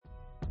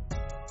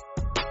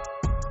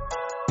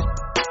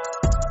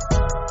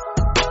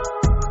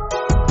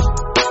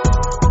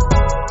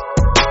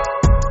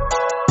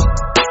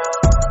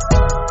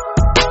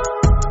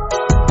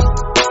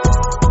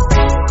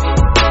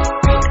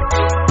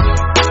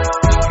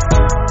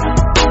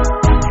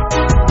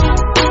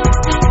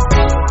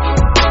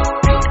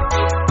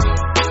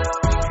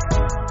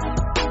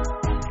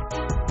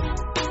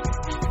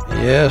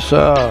Yes,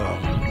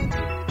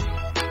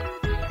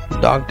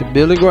 Dr.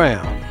 Billy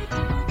Graham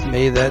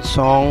made that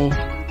song,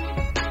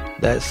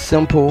 that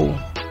simple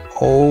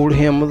old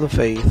hymn of the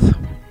faith,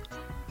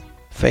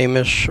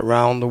 famous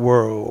around the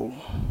world.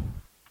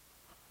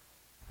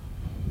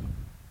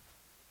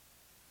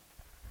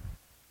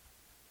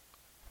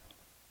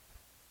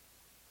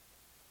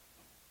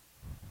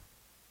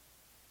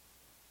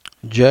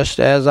 Just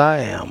as I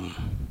am,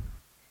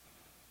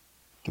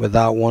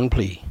 without one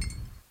plea.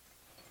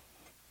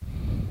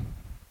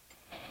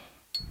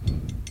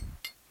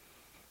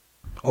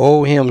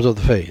 Old hymns of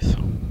the faith.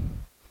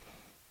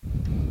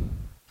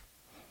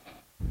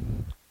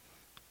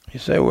 You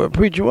say, well,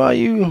 preacher, why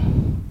you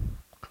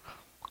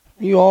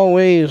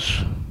always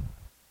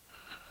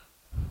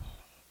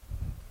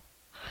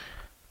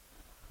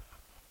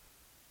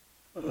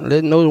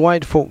letting those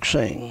white folks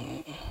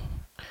sing?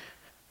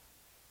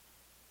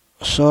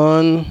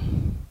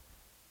 Son,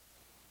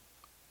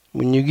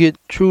 when you get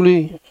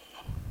truly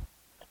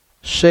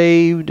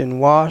saved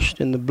and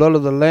washed in the blood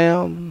of the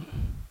Lamb,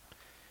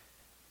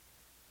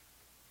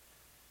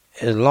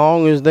 as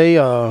long as they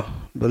are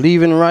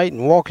believing right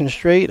and walking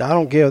straight, I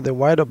don't care if they're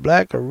white or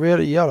black or red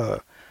or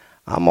yellow.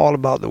 I'm all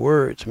about the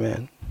words,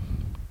 man.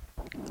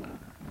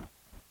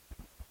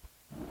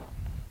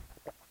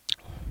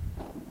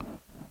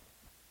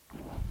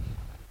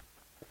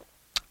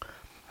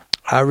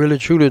 I really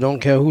truly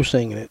don't care who's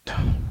singing it.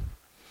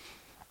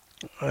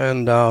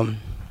 And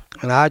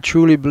I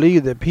truly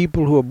believe that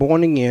people who are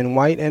born again,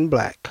 white and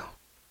black,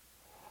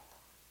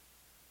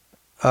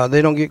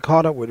 they don't get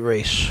caught up with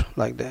race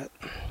like that.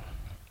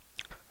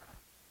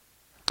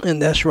 And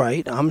that's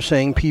right. I'm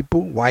saying people,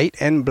 white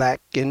and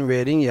black and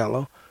red and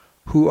yellow,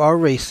 who are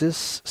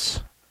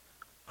racists,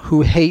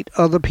 who hate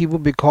other people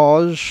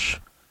because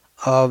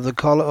of the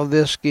color of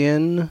their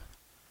skin,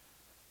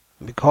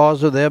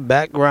 because of their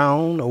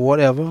background or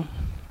whatever,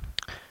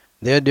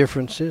 their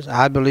differences.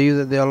 I believe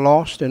that they're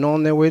lost and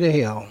on their way to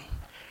hell.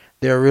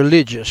 They're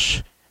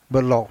religious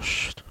but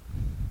lost.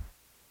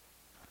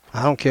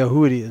 I don't care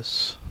who it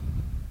is.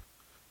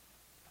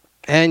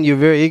 And you're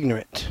very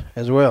ignorant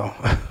as well.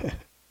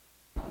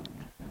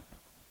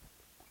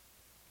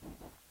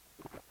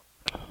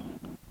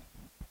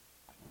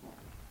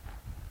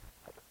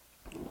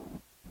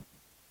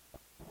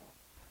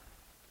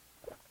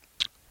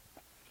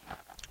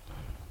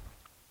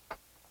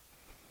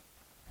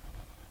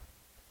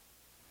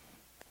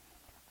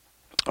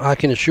 I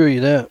can assure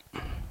you that.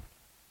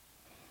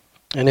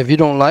 And if you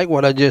don't like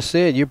what I just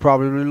said, you're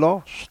probably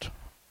lost.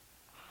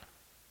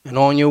 And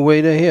on your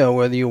way to hell,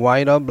 whether you're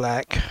white or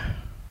black.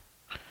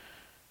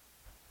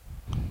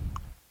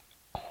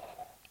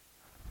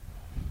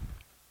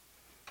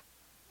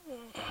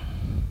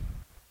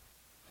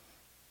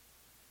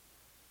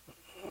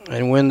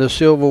 And when the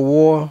Civil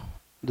War,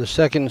 the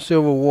second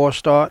Civil War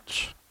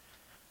starts,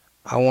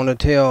 I want to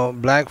tell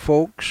black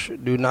folks,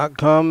 do not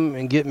come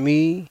and get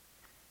me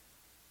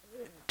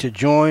to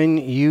join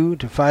you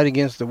to fight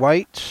against the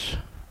whites.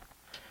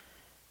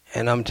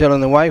 And I'm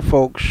telling the white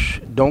folks,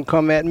 don't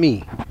come at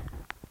me.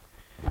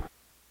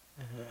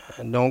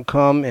 Don't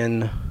come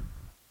and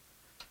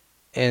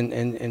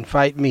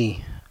fight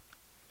me.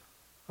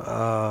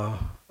 I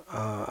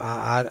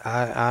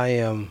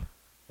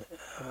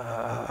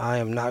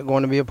am not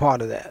going to be a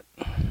part of that,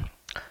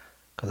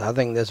 because I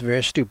think that's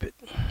very stupid.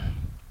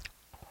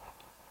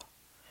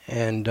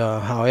 And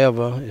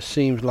however, it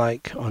seems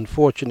like,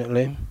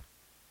 unfortunately,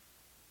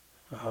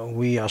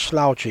 we are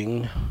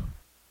slouching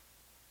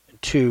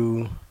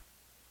to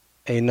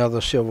another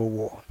civil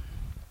war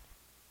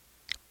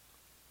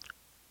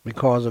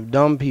because of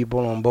dumb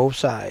people on both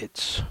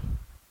sides.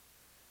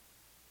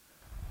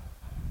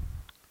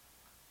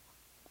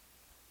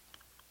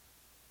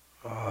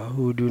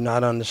 Who do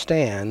not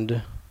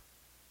understand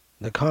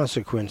the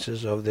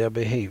consequences of their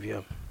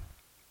behavior.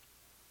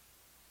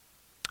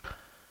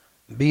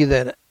 Be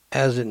that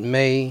as it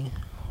may,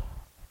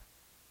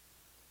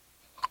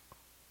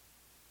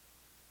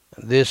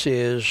 this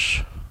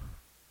is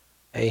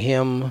a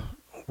hymn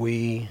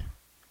we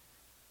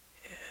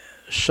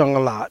sung a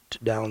lot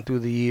down through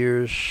the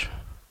years,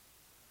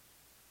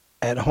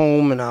 at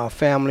home in our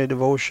family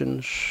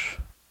devotions,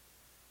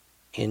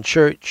 in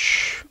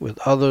church with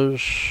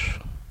others.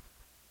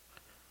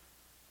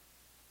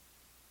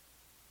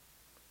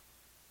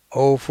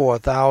 Oh, for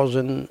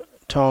 1,000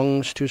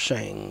 tongues to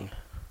sing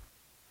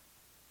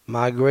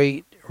my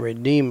great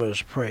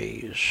Redeemer's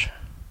praise,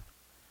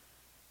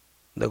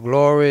 the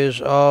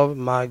glories of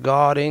my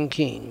God and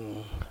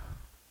King,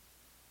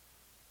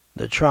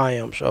 the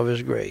triumphs of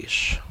his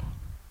grace.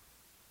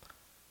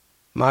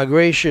 My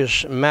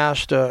gracious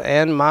Master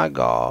and my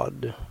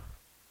God,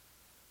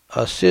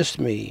 assist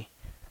me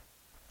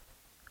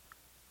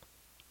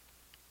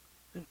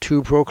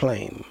to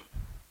proclaim,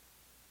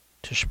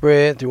 to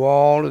spread through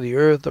all of the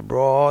earth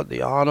abroad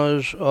the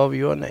honors of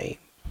your name.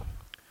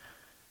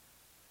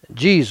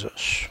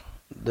 Jesus,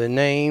 the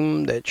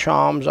name that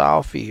charms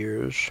our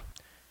fears,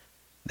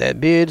 that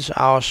bids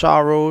our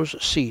sorrows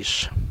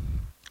cease.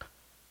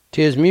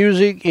 'Tis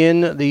music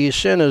in the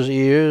sinner's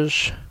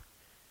ears,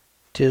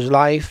 'Tis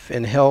life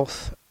and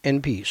health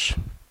and peace.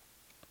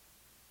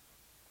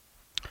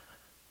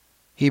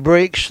 He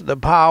breaks the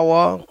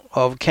power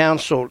of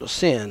canceled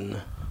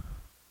sin.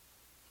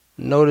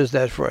 Notice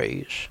that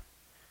phrase.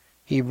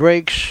 He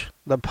breaks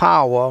the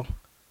power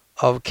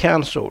of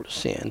canceled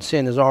sin.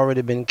 Sin has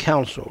already been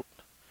canceled.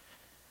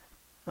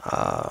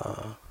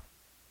 But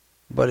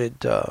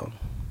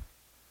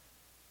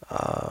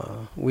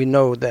we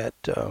know that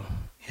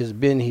it's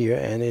been here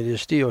and it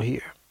is still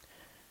here.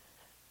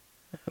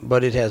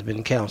 But it has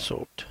been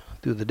canceled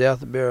through the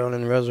death, burial,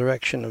 and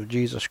resurrection of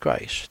Jesus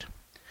Christ.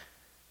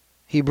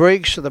 He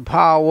breaks the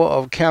power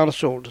of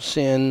canceled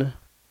sin.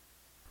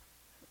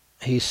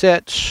 He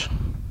sets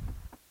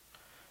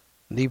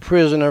the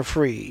prisoner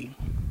free.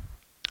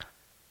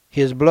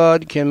 His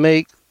blood can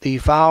make the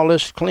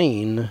foulest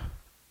clean.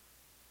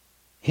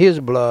 His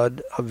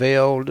blood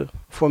availed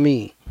for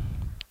me.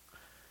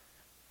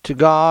 To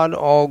God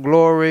all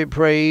glory,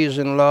 praise,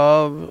 and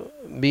love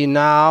be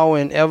now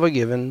and ever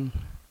given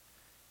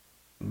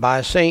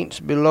by saints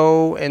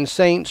below and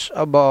saints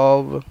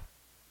above,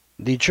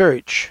 the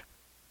church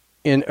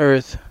in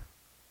earth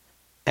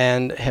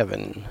and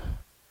heaven.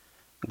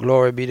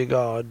 Glory be to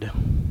God.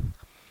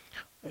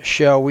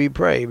 Shall we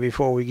pray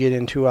before we get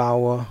into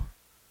our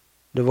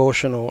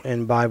devotional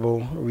and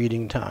Bible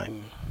reading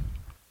time?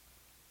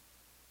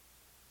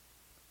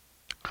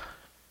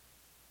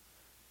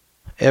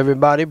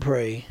 Everybody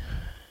pray.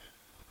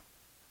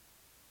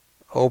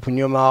 Open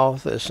your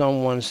mouth, as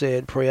someone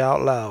said, pray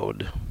out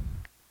loud.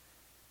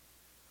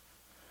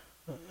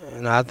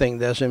 And I think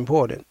that's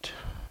important.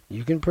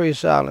 You can pray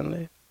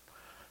silently.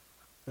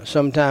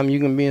 Sometimes you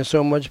can be in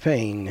so much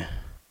pain,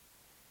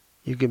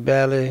 you can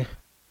barely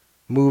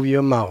move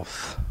your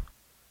mouth.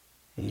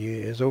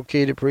 It's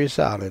okay to pray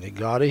silently.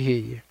 God will hear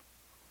you.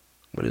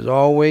 But it's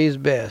always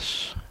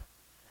best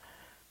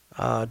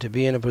to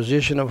be in a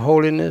position of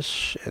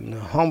holiness and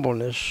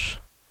humbleness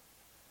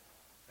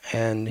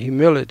and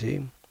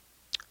humility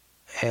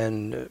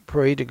and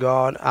pray to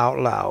God out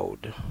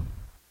loud.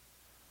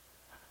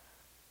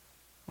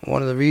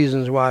 One of the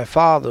reasons why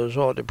fathers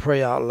ought to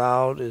pray out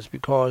loud is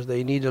because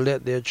they need to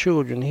let their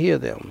children hear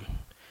them.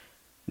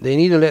 They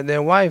need to let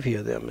their wife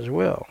hear them as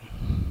well.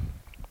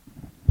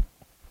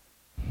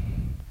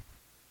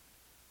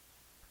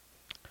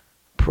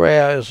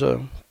 Prayer is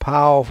a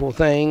powerful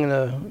thing and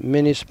a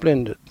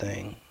many-splendid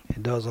thing.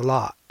 It does a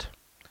lot.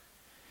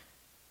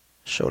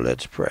 So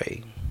let's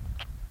pray.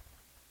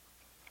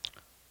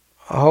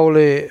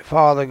 Holy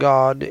Father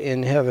God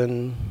in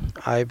heaven,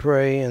 I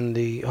pray in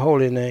the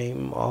holy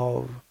name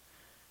of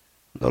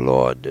the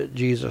Lord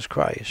Jesus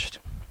Christ.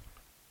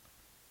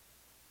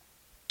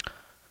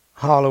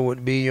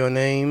 Hallowed be your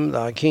name,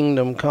 thy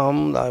kingdom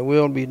come, thy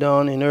will be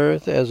done in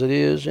earth as it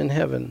is in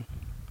heaven.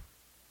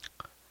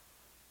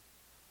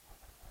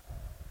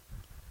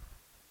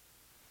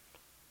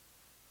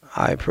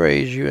 I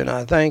praise you and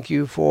I thank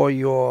you for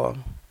your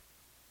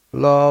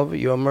love,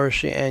 your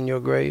mercy, and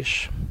your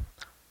grace.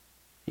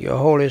 Your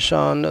Holy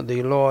Son,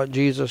 the Lord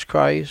Jesus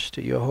Christ,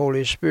 your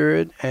Holy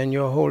Spirit, and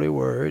your Holy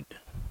Word.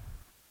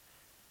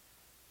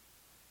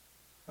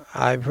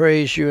 I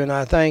praise you and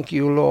I thank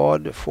you,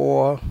 Lord,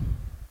 for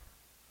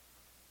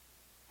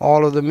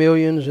all of the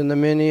millions and the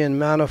many and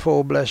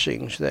manifold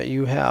blessings that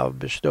you have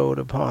bestowed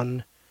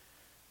upon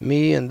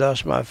me and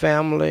thus my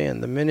family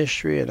and the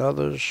ministry and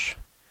others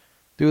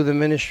through the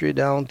ministry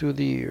down through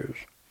the years.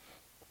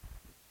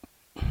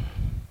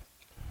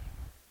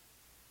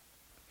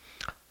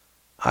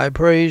 I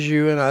praise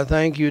you and I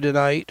thank you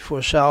tonight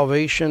for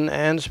salvation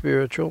and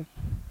spiritual,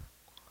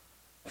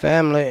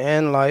 family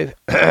and life,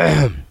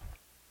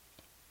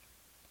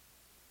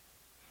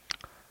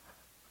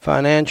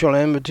 financial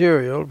and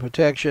material,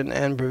 protection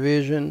and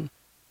provision,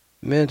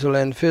 mental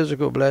and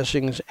physical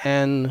blessings,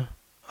 and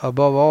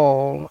above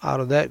all, out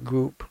of that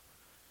group,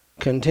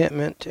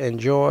 contentment and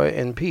joy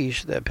and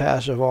peace that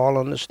passeth all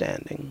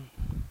understanding,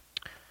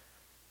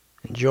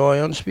 and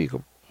joy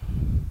unspeakable.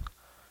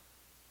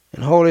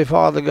 And Holy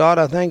Father God,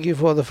 I thank you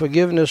for the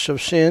forgiveness of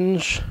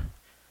sins,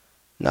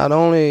 not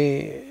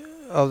only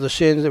of the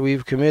sins that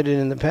we've committed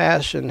in the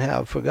past and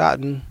have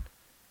forgotten,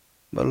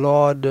 but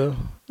Lord,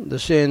 the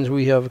sins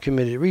we have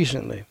committed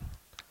recently.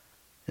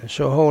 And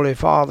so, Holy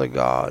Father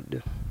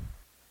God,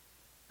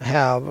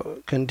 have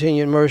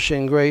continued mercy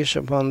and grace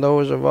upon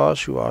those of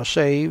us who are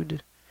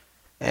saved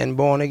and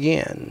born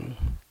again.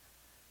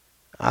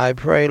 I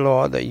pray,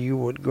 Lord, that you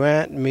would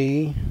grant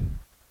me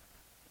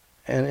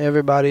and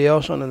everybody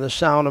else under the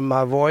sound of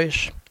my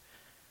voice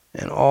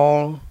and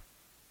all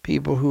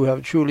people who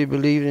have truly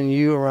believed in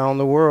you around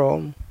the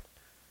world,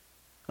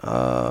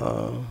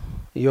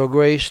 your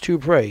grace to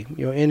pray,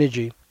 your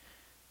energy,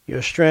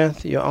 your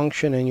strength, your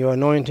unction, and your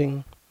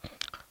anointing,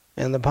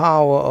 and the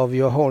power of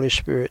your Holy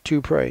Spirit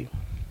to pray.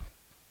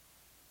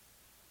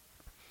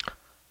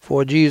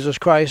 For Jesus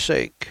Christ's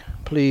sake,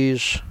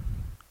 please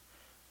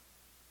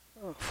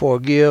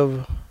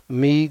forgive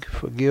me,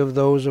 forgive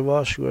those of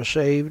us who are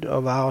saved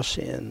of our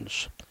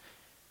sins,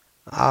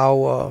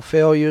 our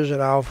failures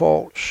and our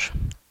faults,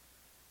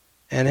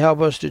 and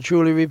help us to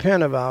truly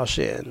repent of our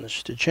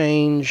sins, to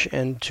change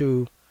and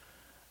to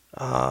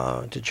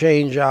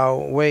change our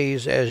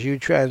ways as you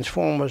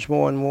transform us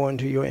more and more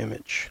into your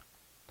image.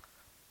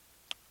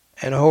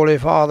 And Holy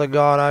Father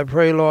God, I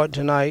pray, Lord,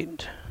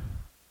 tonight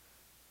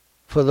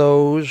for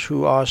those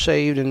who are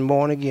saved and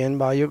born again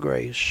by your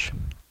grace,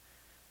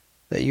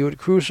 that you would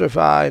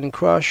crucify and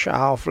crush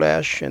our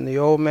flesh and the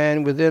old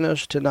man within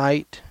us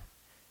tonight.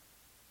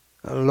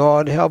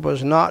 Lord, help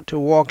us not to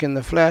walk in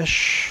the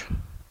flesh,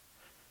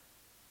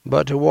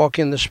 but to walk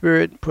in the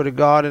Spirit. Put a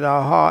guard in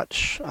our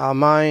hearts, our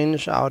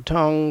minds, our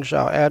tongues,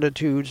 our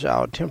attitudes,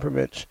 our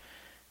temperaments,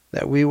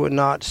 that we would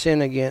not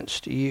sin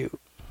against you.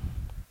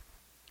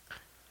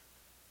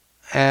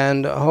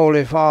 And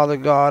Holy Father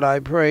God, I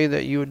pray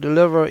that you would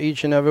deliver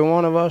each and every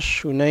one of us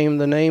who name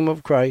the name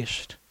of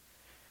Christ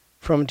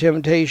from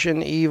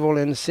temptation, evil,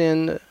 and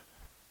sin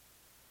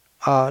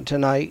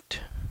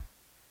tonight,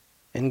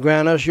 and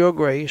grant us your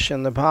grace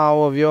and the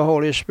power of your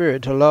Holy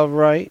Spirit to love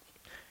right,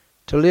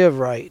 to live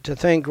right, to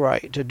think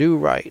right, to do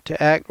right,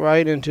 to act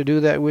right, and to do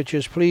that which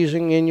is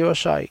pleasing in your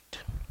sight.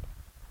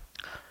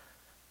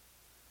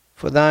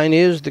 For thine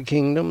is the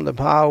kingdom, the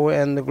power,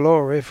 and the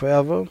glory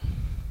forever.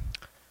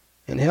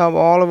 And help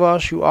all of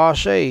us who are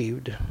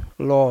saved,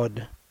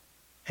 Lord,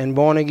 and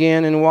born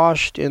again and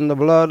washed in the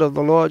blood of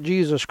the Lord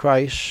Jesus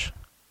Christ.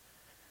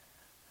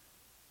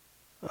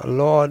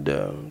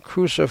 Lord,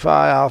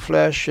 crucify our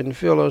flesh and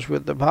fill us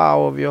with the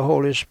power of your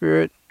Holy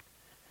Spirit,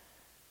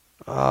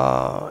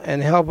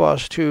 and help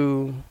us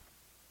to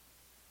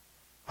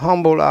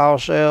humble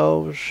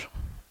ourselves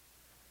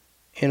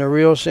in a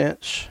real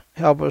sense.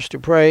 Help us to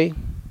pray.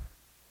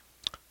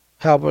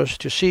 Help us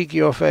to seek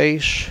your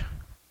face,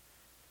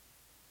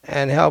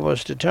 and help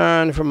us to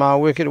turn from our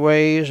wicked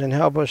ways, and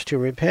help us to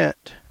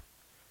repent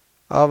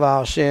of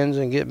our sins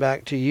and get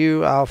back to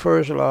you, our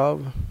first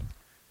love.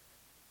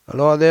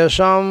 Lord, there are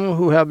some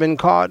who have been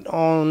caught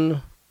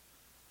in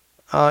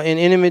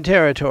enemy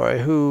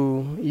territory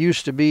who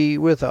used to be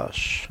with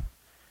us.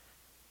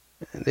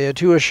 They are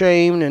too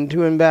ashamed and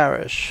too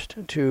embarrassed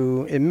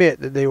to admit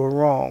that they were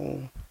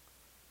wrong.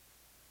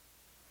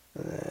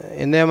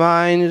 In their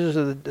minds,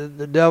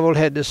 the devil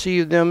had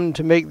deceived them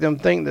to make them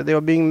think that they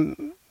were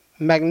being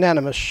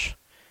magnanimous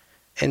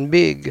and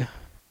big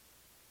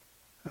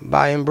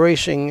by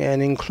embracing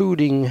and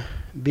including,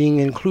 being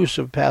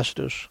inclusive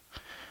pastors.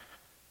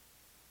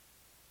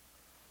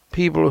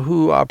 People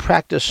who are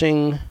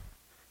practicing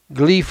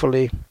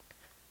gleefully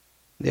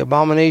the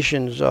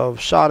abominations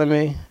of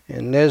sodomy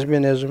and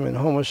lesbianism and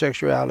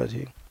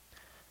homosexuality.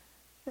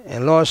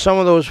 And Lord, some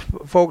of those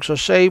folks are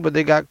saved, but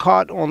they got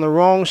caught on the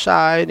wrong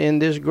side in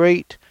this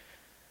great,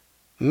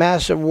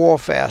 massive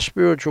warfare,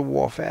 spiritual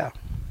warfare.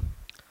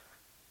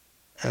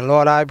 And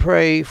Lord, I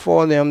pray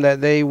for them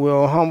that they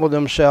will humble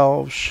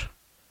themselves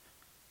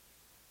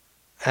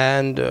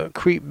and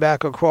creep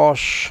back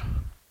across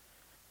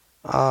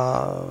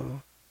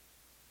from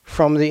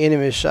the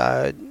enemy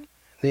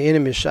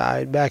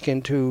side back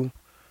into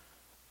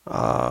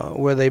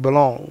where they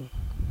belong,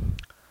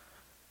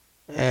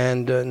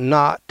 and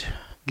not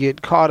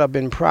get caught up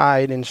in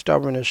pride and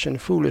stubbornness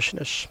and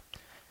foolishness.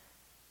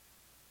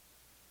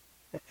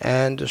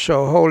 And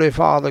so, Holy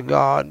Father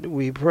God,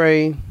 we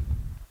pray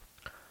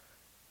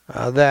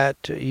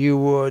that you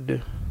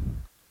would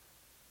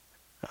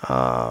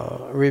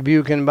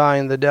rebuke and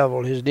bind the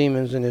devil, his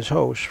demons, and his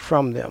hosts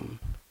from them,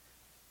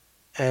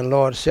 and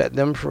Lord, set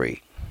them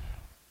free.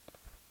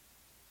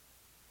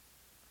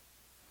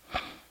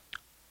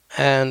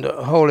 And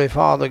Holy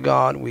Father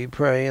God, we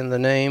pray in the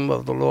name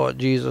of the Lord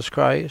Jesus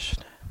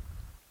Christ.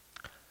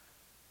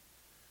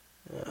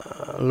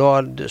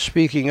 Lord,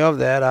 speaking of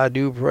that, I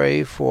do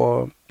pray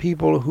for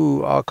people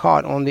who are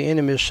caught on the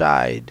enemy's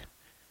side,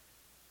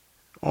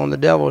 on the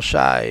devil's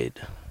side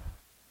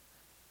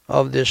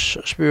of this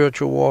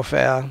spiritual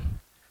warfare,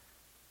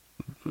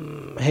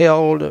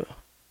 held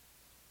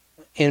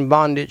in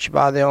bondage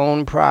by their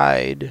own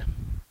pride,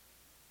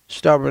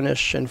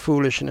 stubbornness, and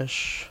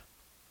foolishness.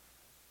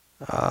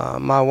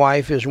 My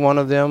wife is one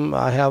of them.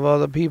 I have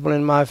other people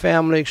in my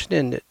family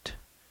extended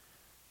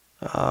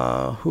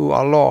who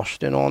are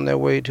lost and on their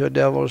way to a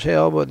devil's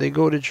hell, but they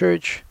go to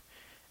church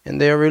and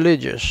they're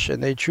religious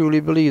and they truly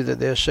believe that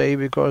they're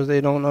saved because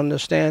they don't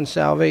understand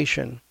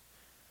salvation.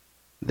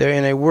 They're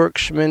in a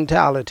works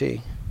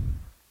mentality.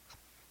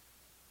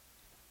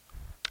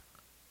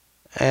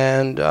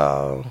 And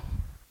I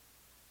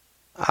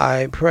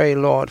pray,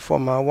 Lord, for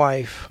my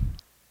wife,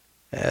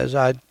 as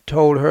I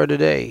told her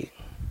today,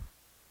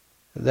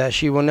 that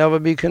she will never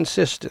be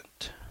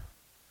consistent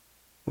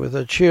with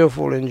a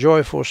cheerful and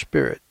joyful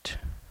spirit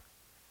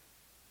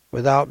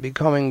without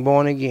becoming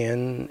born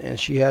again, and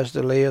she has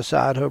to lay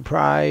aside her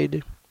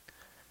pride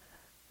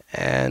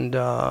and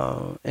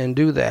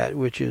do that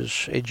which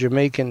is a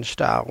Jamaican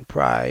style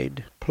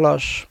pride,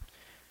 plus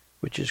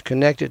which is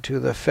connected to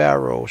the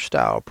Pharaoh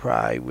style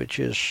pride, which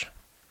is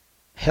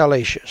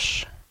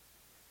hellacious.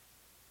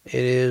 It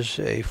is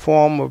a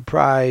form of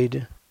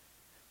pride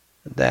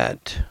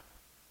that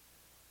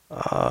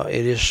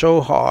it is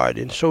so hard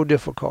and so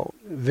difficult.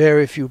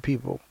 Very few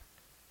people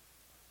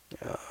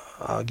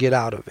get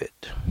out of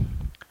it.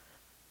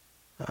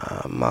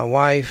 My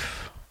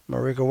wife,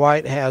 Marika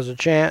White, has a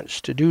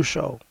chance to do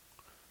so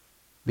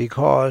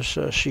because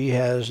she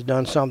has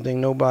done something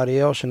nobody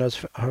else in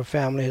her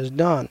family has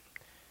done.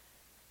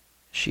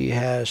 She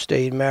has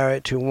stayed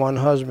married to one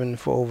husband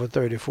for over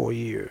 34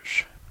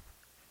 years.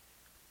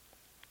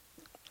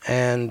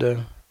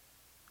 And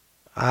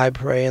I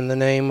pray in the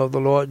name of the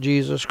Lord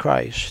Jesus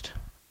Christ,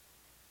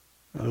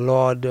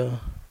 Lord,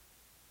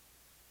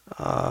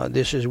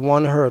 this is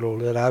one hurdle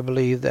that I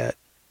believe that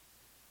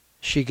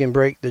she can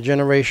break the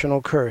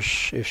generational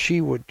curse if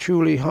she would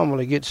truly,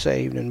 humbly get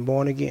saved and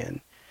born again,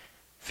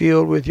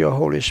 filled with your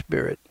Holy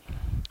Spirit,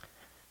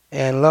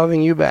 and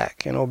loving you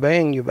back and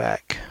obeying you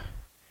back.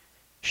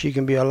 She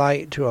can be a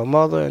light to her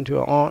mother and to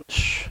her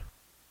aunts,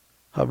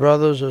 her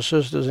brothers, her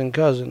sisters, and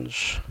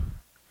cousins,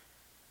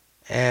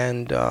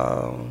 and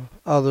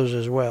others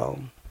as well.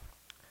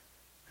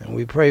 And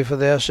we pray for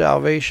their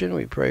salvation.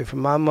 We pray for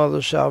my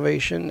mother's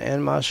salvation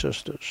and my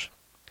sister's.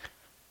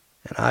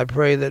 And I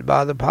pray that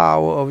by the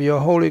power of your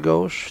Holy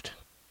Ghost,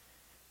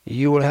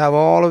 you will have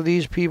all of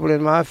these people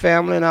in my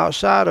family and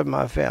outside of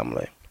my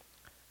family,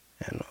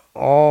 and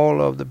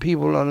all of the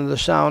people under the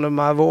sound of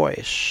my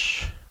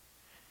voice.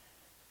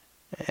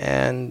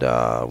 And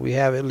we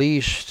have at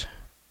least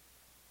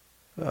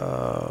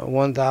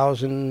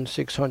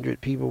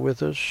 1,600 people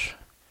with us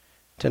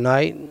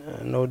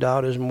tonight. No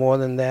doubt is more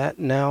than that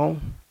now.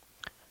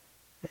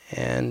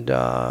 And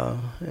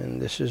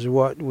this is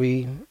what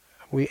we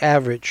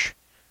average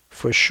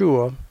for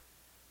sure,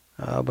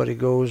 but it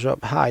goes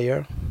up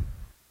higher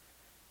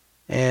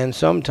and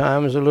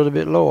sometimes a little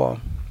bit lower.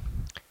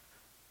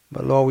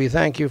 But Lord, we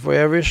thank you for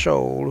every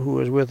soul who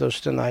is with us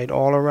tonight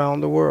all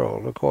around the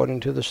world,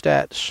 according to the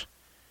stats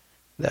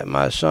that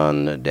my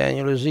son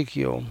Daniel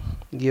Ezekiel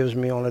gives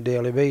me on a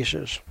daily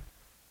basis.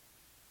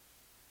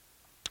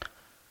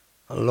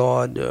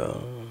 Lord,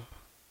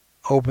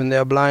 open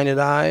their blinded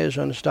eyes,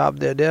 unstop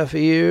their deaf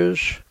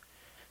ears,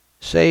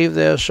 save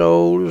their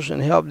souls,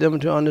 and help them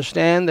to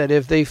understand that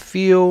if they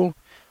feel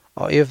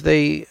or if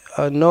they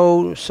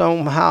know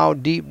somehow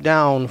deep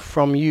down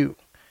from you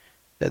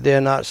that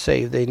they're not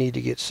saved, they need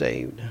to get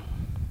saved.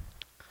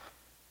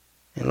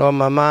 And Lord,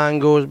 my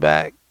mind goes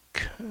back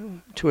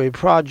to a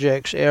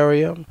projects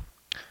area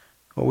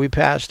where we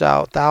passed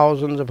out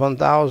thousands upon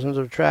thousands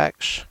of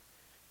tracts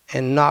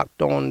and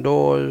knocked on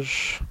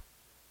doors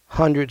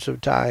hundreds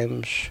of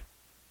times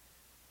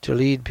to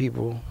lead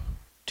people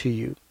to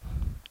you.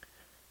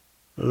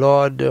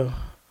 Lord,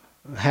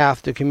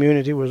 half the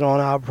community was on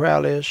our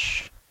prayer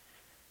list.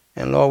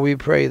 And Lord, we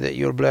pray that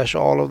you'll bless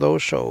all of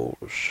those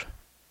souls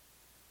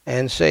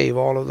and save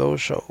all of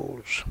those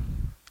souls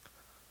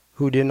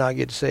who did not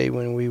get saved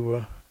when we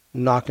were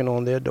knocking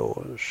on their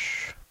doors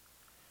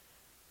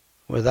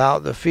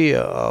without the fear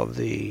of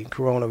the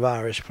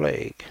coronavirus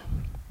plague.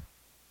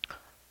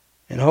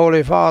 And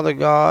Holy Father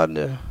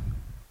God,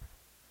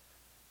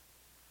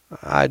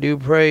 I do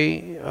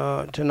pray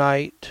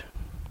tonight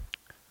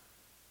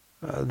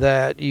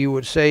that you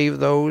would save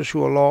those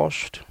who are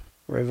lost,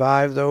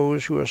 revive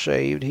those who are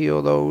saved,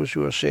 heal those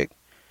who are sick,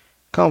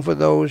 comfort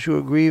those who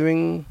are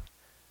grieving.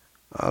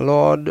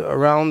 Lord,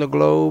 around the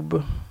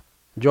globe,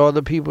 draw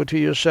the people to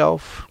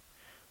yourself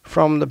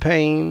from the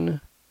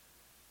pain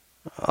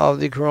of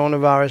the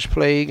coronavirus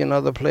plague and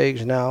other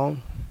plagues now.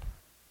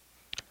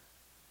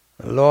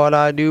 Lord,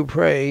 I do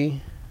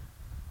pray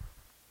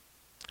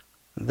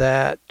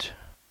that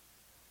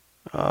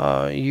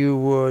you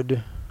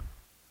would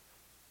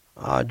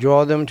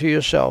draw them to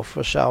yourself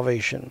for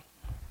salvation.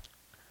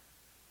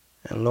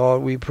 And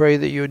Lord, we pray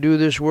that you do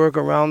this work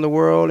around the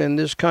world, in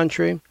this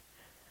country,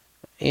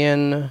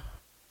 in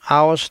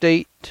our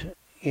state,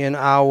 in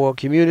our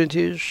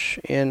communities,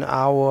 in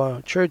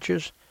our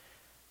churches,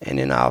 and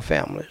in our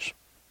families.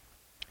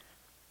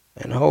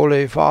 And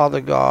Holy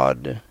Father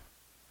God,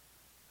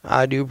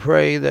 I do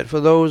pray that for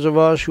those of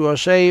us who are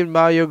saved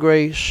by your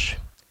grace,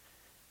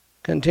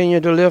 continue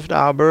to lift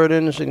our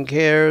burdens and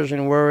cares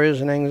and worries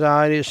and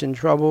anxieties and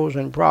troubles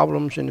and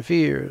problems and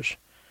fears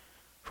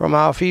from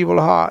our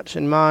feeble hearts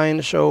and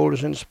minds,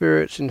 souls, and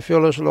spirits, and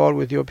fill us, Lord,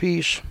 with your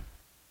peace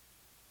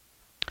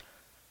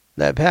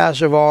that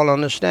passeth all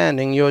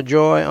understanding, your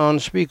joy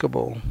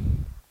unspeakable,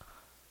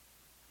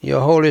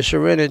 your holy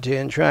serenity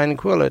and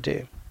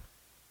tranquility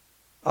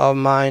of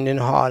mind and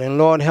heart. And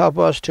Lord, help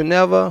us to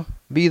never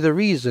be the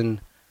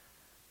reason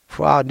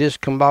for our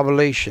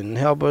discombobulation.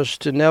 Help us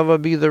to never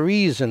be the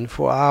reason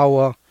for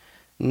our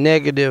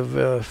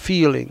negative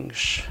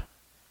feelings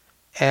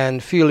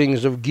and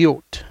feelings of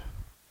guilt.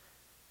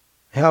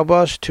 Help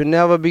us to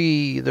never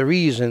be the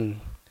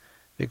reason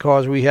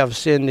because we have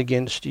sinned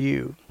against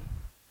you.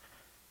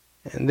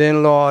 And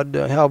then, Lord,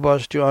 help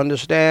us to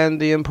understand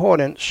the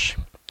importance,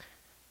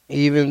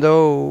 even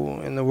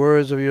though, in the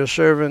words of your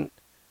servant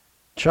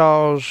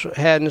Charles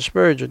Haddon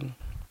Spurgeon,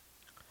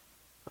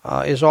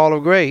 it's all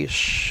of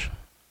grace.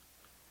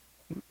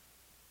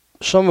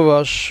 Some of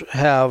us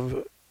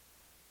have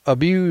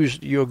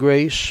abused your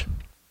grace,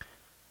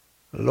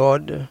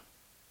 Lord,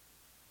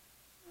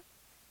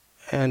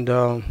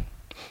 and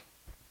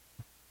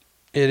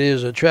It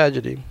is a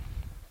tragedy.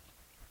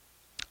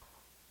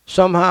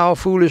 Somehow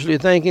foolishly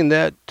thinking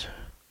that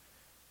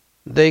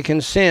they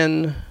can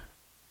sin,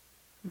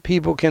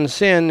 people can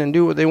sin and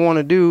do what they want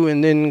to do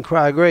and then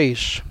cry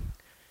grace.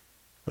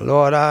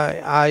 Lord,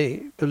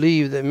 I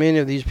believe that many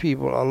of these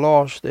people are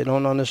lost. They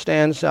don't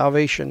understand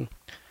salvation.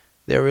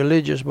 They're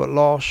religious but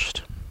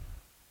lost.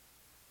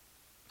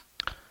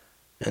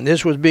 And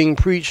this was being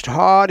preached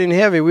hard and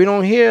heavy. We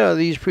don't hear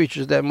these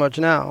preachers that much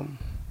now,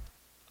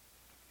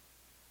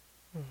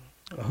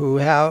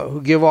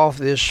 who give off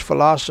this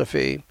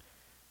philosophy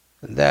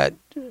that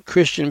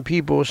Christian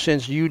people,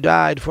 since you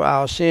died for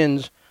our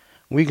sins,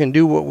 we can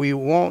do what we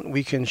want.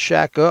 We can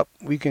shack up.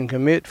 We can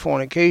commit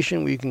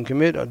fornication. We can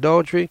commit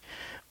adultery.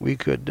 We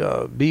could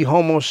be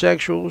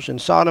homosexuals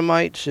and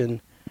sodomites and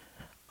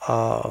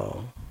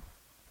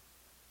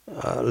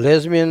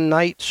lesbian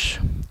nights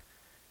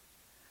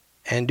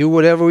and do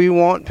whatever we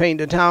want, paint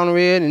the town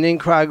red, and then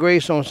cry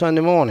grace on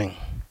Sunday morning.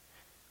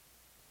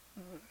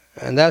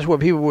 And that's what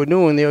people were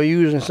doing. They were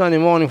using Sunday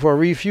morning for a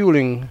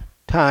refueling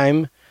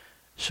time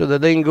so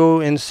that they can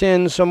go and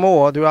sin some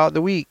more throughout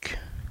the week.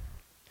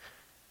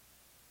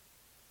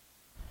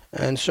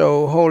 And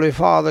so, Holy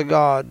Father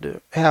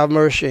God, have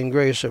mercy and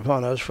grace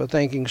upon us for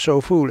thinking so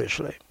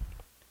foolishly.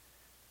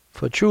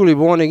 For truly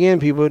born-again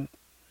people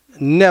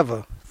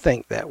never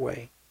think that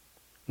way.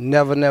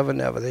 Never, never,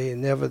 never. They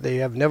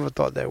have never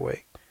thought that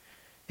way.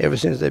 Ever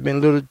since they've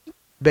been little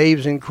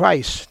babes in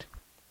Christ.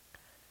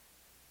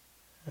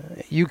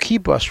 You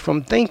keep us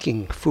from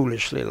thinking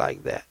foolishly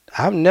like that.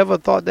 I've never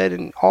thought that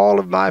in all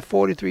of my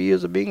 43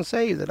 years of being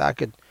saved, that I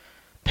could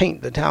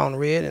paint the town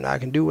red and I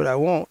can do what I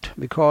want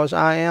because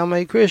I am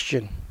a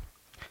Christian.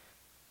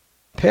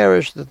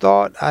 Perish the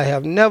thought. I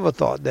have never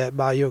thought that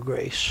by your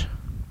grace.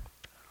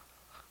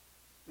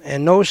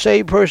 And no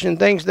saved person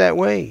thinks that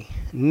way.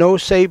 No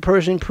saved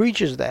person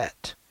preaches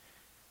that.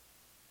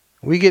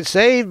 We get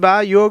saved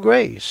by your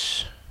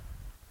grace.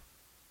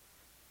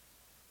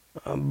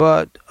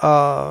 But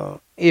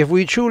if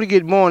we truly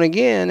get born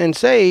again and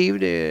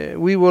saved,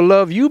 we will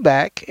love you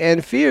back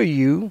and fear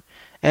you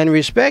and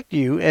respect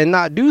you and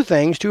not do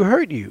things to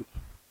hurt you.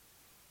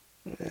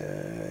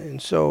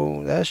 And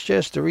so that's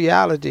just the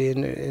reality.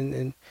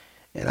 And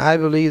I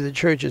believe the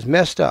church is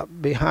messed up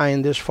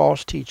behind this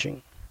false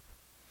teaching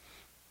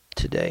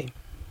today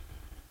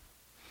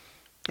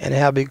and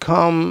have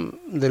become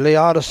the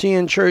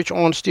Laodicean church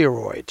on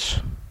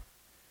steroids.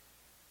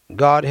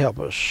 God help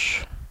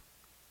us.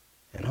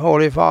 And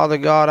Holy Father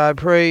God, I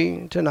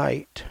pray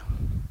tonight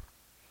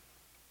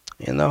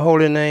in the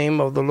holy name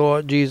of the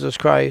Lord Jesus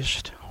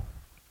Christ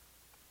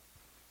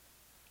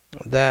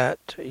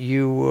that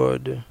you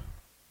would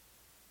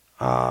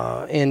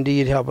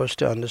indeed help us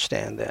to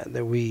understand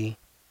that we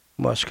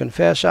must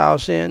confess our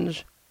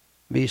sins,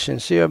 be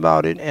sincere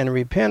about it, and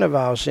repent of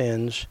our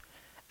sins,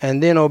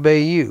 and then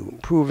obey you,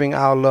 proving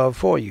our love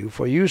for you.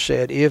 For you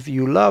said, if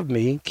you love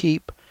me,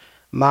 keep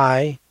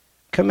my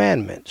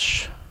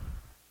commandments.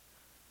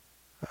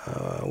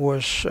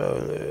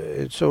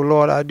 So,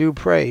 Lord, I do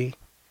pray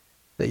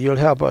that you'll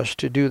help us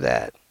to do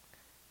that.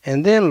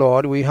 And then,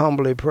 Lord, we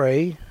humbly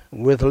pray,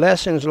 with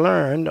lessons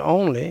learned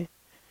only,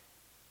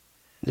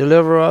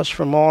 deliver us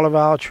from all of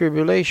our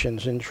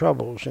tribulations and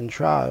troubles and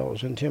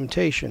trials and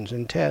temptations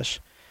and tests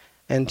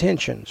and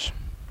tensions.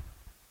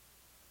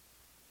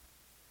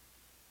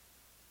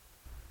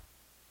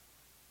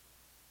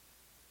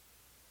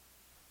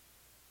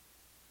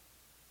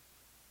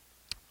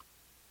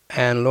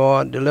 And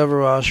Lord,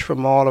 deliver us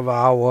from all of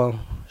our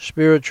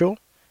spiritual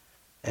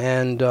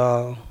and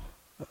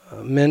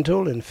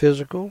mental and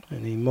physical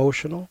and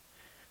emotional,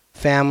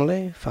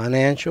 family,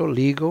 financial,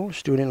 legal,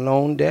 student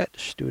loan debt,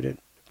 student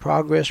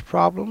progress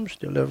problems.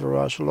 Deliver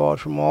us,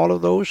 Lord, from all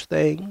of those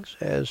things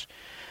as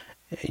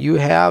you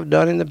have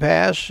done in the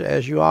past,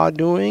 as you are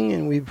doing,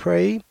 and we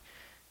pray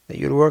that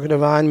you'll work a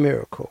divine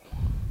miracle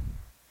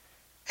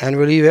and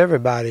relieve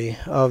everybody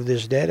of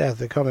this debt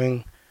after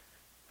coming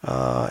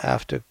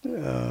after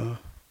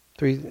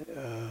 3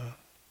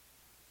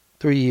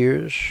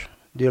 years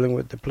dealing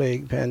with the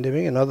plague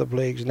pandemic and other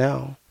plagues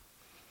now.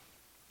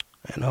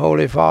 And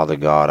Holy Father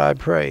God, I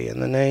pray in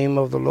the name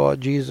of the Lord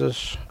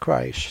Jesus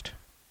Christ,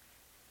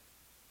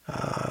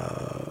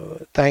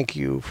 thank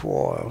you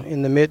for,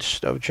 in the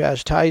midst of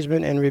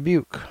chastisement and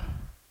rebuke,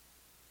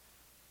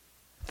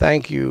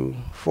 thank you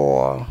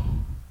for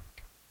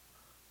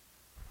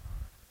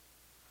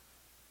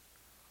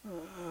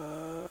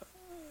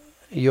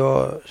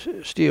you're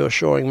still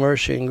showing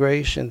mercy and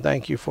grace, and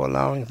thank you for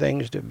allowing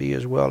things to be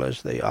as well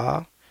as they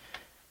are.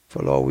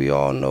 For, Lord, we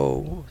all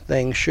know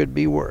things should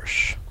be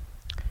worse,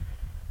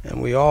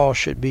 and we all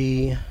should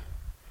be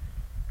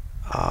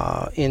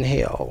in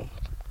hell.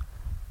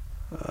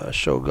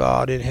 So,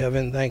 God in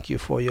heaven, thank you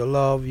for your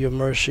love, your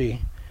mercy,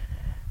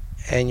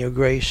 and your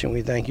grace, and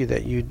we thank you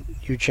that you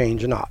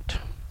change not,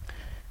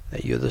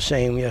 that you're the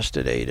same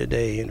yesterday,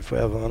 today, and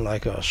forever,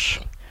 unlike us.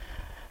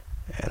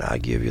 And I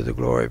give you the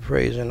glory,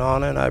 praise, and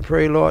honor. And I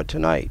pray, Lord,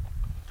 tonight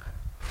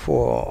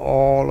for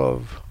all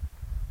of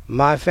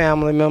my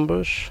family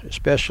members,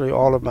 especially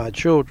all of my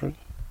children,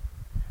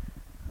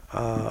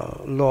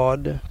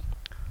 Lord,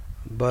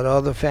 but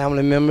other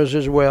family members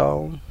as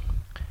well.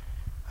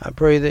 I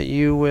pray that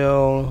you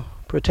will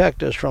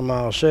protect us from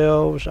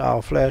ourselves,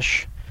 our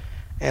flesh,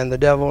 and the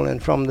devil,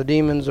 and from the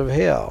demons of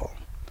hell,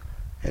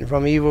 and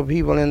from evil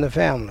people in the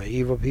family,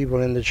 evil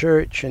people in the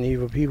church, and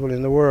evil people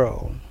in the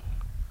world.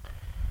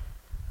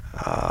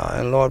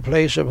 And Lord,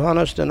 place upon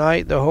us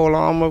tonight the whole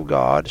armor of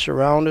God.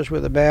 Surround us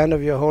with a band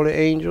of your holy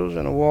angels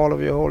and a wall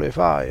of your holy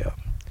fire.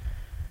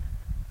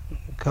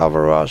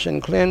 Cover us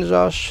and cleanse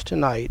us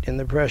tonight in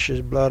the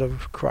precious blood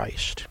of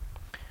Christ.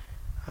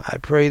 I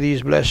pray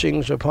these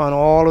blessings upon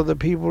all of the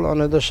people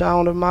under the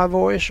sound of my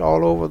voice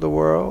all over the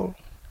world.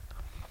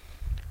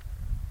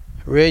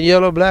 Red,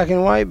 yellow, black,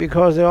 and white,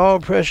 because they're all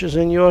precious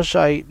in your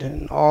sight,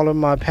 and all of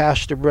my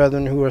pastor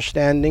brethren who are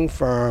standing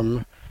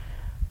firm,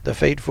 the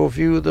faithful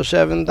few, the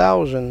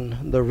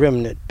 7,000, the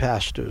remnant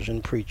pastors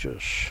and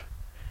preachers.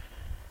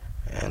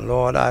 And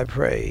Lord, I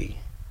pray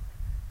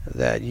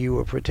that you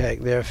will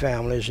protect their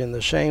families in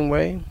the same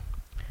way,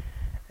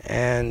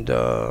 and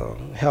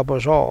help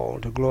us all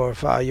to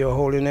glorify your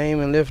holy name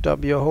and lift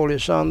up your holy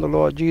Son, the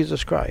Lord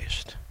Jesus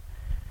Christ.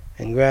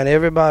 And grant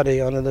everybody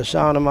under the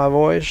sound of my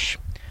voice,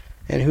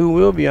 and who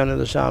will be under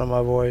the sound of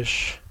my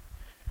voice,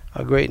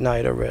 a great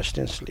night of rest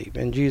and sleep.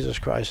 In Jesus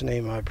Christ's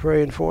name I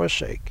pray, and for his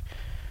sake,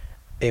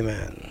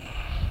 amen.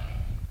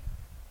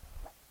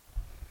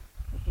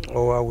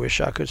 Oh, I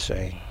wish I could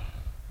sing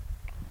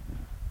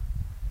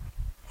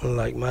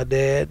like my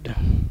dad.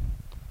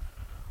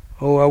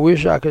 Oh, I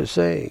wish I could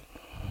sing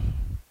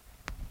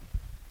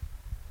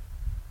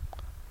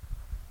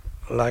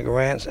like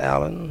Rance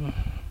Allen.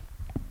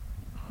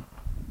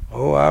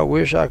 Oh, I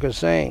wish I could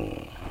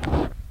sing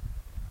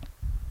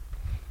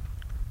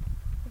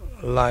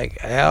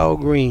like Al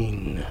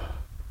Green.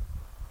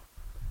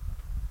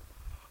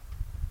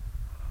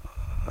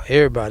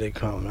 Everybody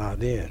come out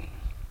then.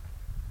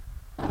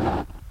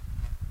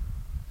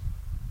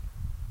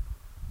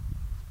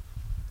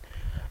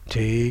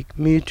 Take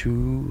me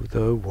to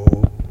the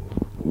water.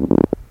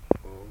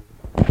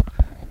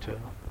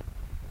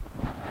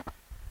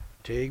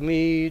 Take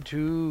me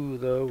to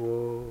the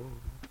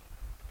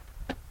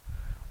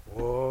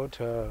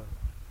water.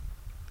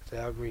 It's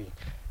Al Green.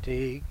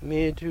 Take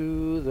me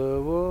to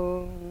the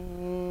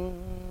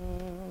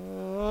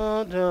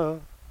water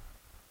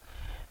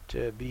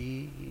to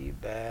be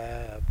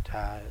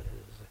baptized.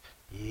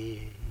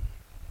 Yeah,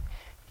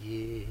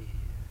 yeah.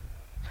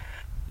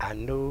 I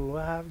know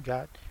I've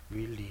got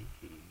religion.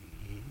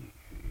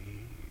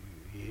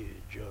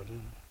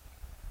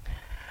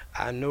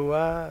 I know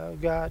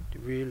I've got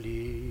religion.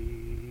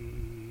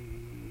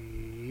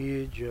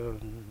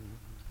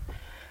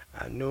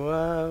 I know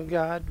I've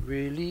got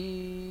religion.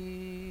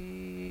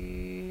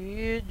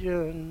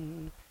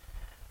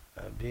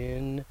 I've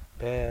been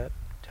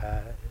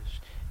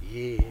baptized.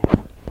 Yeah.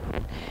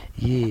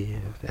 Yeah.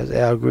 That's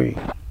Al Green.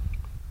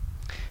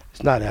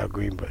 It's not Al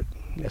Green, but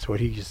that's what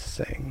he used to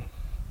sing.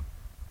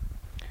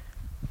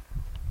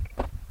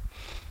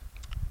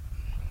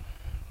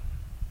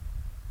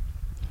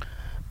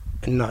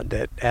 Not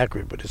that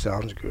accurate, but it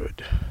sounds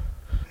good.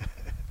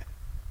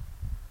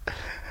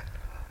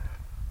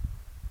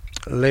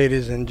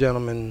 Ladies and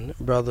gentlemen,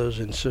 brothers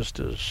and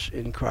sisters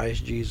in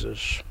Christ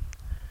Jesus,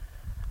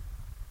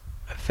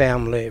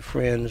 family,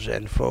 friends,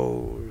 and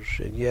foes,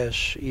 and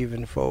yes,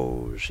 even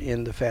foes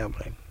in the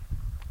family.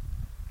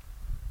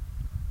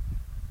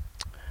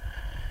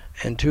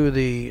 And to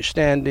the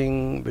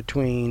standing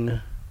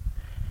between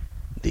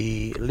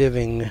the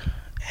living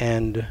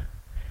and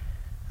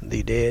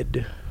the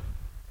dead,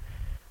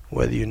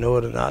 whether you know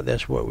it or not,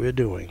 that's what we're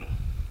doing.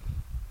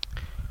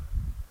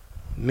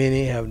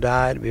 Many have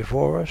died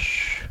before us,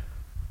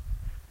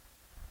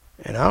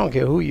 and I don't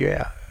care who you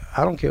are.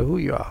 I don't care who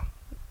you are.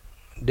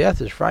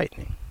 Death is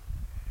frightening.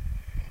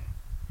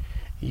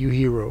 You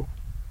hero.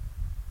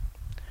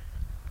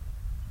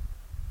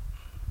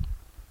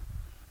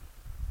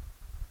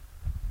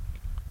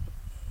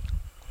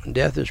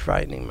 Death is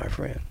frightening, my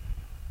friend.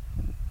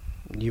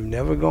 You've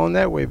never gone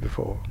that way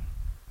before.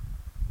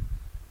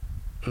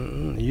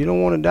 You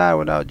don't want to die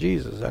without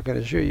Jesus, I can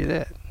assure you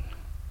that.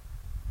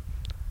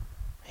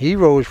 He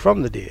rose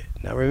from the dead.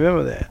 Now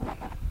remember that.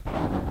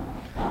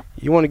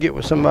 You want to get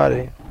with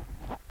somebody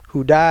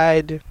who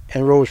died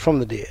and rose from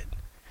the dead.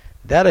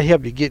 That'll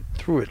help you get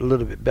through it a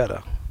little bit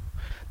better.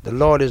 The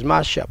Lord is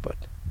my shepherd.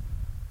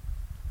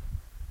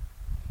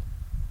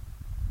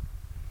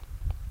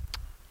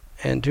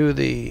 And to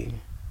the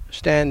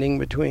standing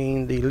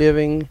between the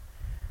living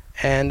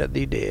and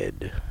the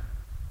dead,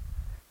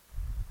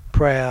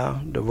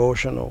 prayer,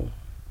 devotional,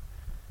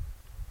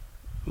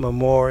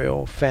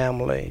 memorial,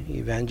 family,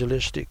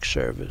 evangelistic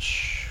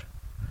service.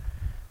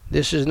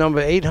 This is number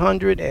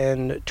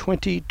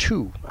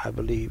 822, I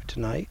believe,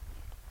 tonight.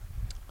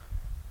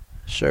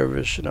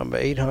 Service number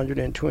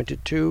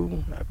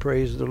 822. I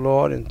praise the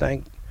Lord and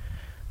thank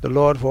the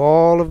Lord for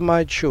all of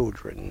my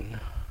children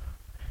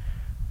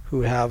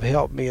who have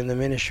helped me in the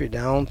ministry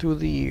down through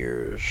the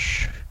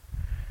years.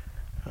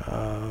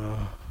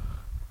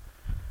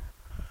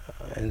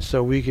 And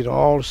so we can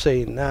all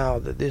say now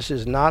that this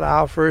is not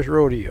our first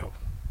rodeo.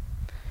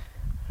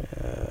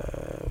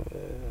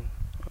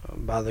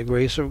 By the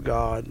grace of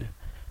God,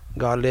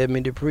 God led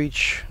me to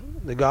preach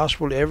the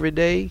gospel every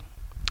day.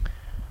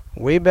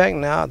 Way back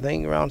now, I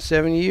think around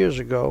 7 years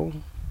ago.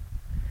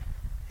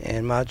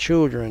 And my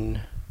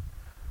children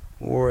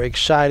were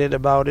excited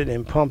about it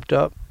and pumped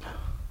up.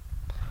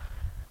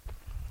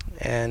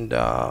 And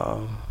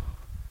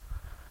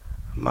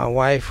my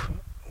wife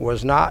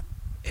was not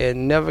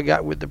and never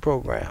got with the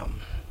program.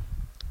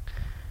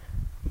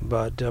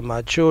 But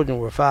my children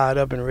were fired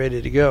up and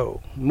ready to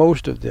go.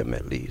 Most of them,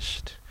 at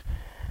least.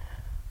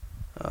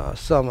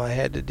 Some I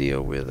had to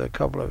deal with, a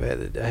couple of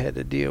I had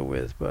to deal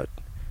with, but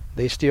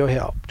they still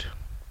helped.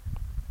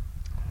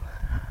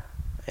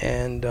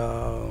 And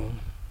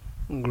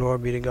glory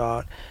be to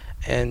God.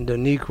 And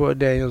Daniqua,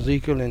 Daniel,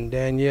 Ezekiel, and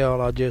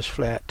Danielle are just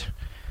flat.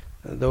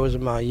 Those are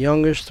my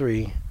youngest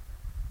three,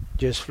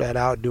 just flat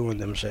outdoing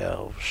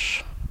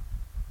themselves.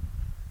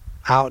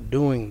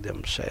 Outdoing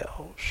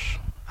themselves.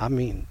 I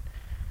mean,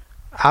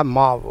 I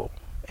marvel.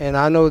 And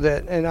I know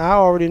that, and I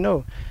already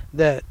know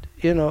that,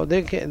 they're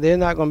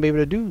not going to be able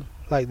to do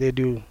like they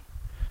do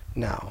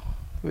now,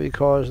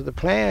 because the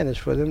plan is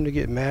for them to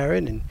get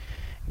married and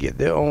get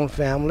their own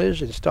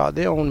families and start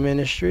their own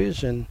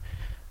ministries, and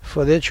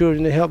for their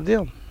children to help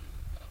them.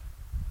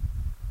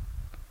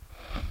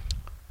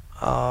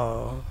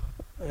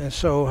 And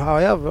so,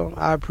 however,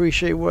 I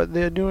appreciate what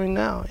they're doing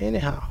now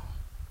anyhow,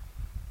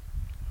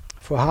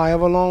 for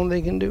however long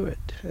they can do it,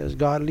 as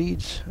God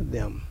leads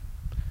them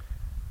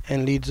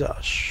and leads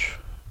us.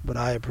 But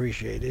I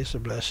appreciate it. It's a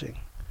blessing.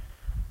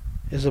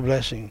 It's a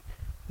blessing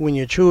when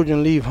your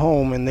children leave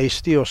home and they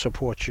still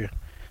support you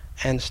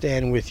and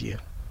stand with you,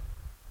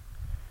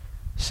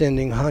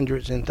 sending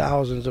hundreds and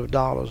thousands of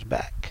dollars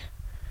back.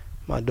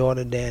 My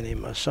daughter Danny,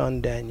 my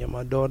son Daniel,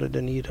 my daughter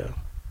Danita.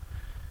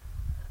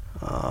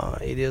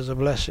 It is a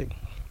blessing.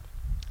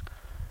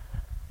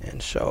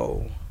 And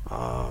so,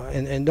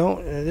 and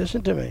don't,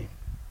 listen to me.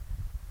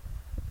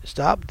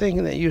 Stop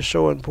thinking that you're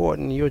so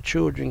important your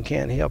children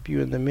can't help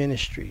you in the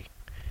ministry.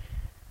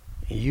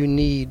 You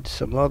need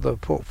some other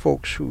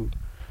folks who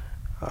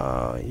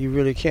you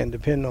really can't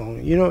depend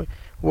on.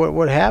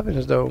 What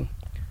happens though,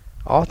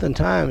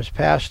 oftentimes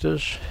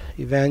pastors,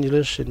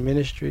 evangelists, and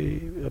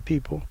ministry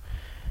people,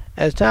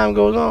 as time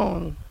goes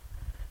on,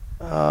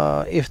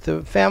 if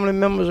the family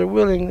members are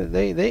willing,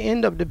 they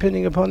end up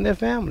depending upon their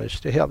families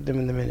to help them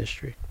in the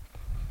ministry.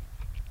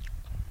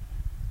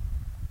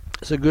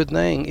 It's a good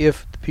thing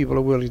if the people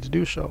are willing to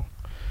do so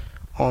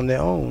on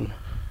their own,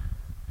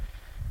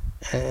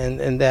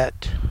 and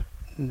that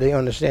they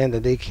understand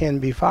that they can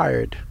be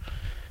fired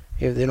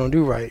if they don't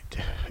do right,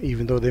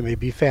 even though they may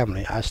be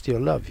family. I still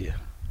love you.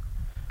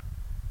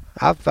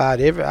 I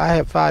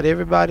have fired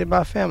everybody in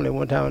my family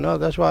one time or another.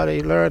 That's why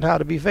they learned how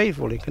to be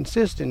faithful and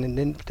consistent, and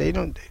then they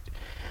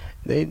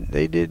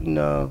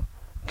didn't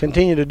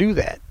continue to do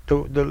that.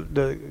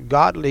 The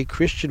godly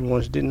Christian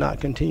ones did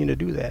not continue to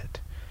do that.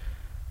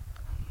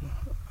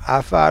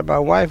 I fired my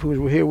wife,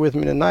 who's here with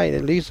me tonight,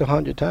 at least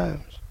 100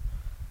 times.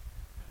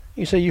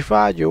 You say, you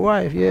fired your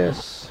wife?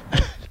 Yes.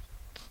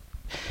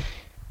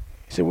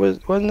 He said,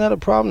 wasn't that a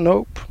problem?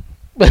 Nope.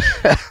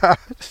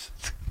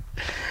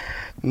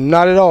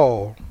 Not at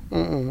all.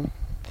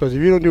 Because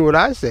if you don't do what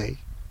I say,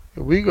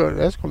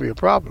 that's going to be a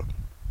problem.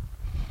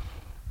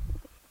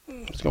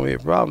 It's going to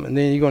be a problem. And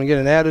then you're going to get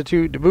an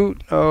attitude to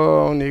boot.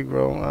 Oh,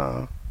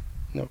 Negro.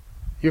 No,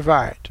 you're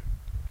fired.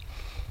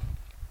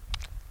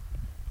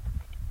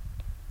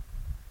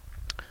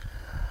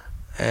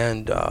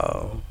 And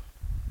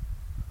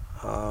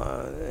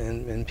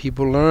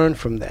people learn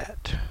from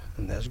that,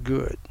 and that's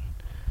good.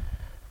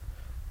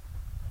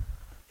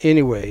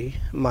 Anyway,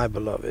 my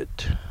beloved,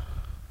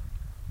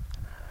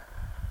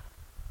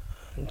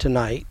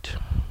 tonight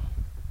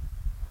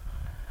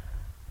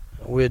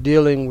we're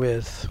dealing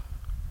with,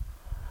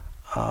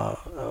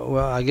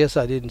 I guess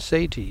I didn't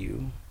say to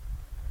you,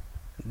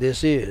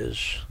 this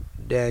is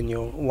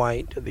Daniel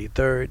White, the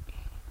third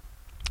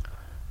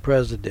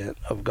president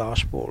of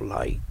Gospel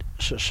Light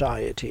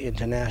Society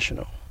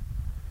International,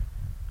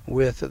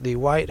 with the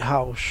White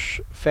House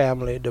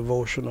Family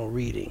Devotional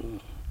Reading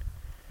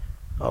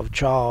of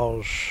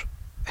Charles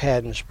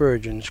Haddon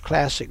Spurgeon's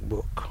classic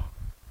book,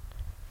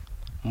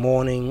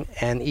 Morning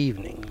and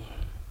Evening.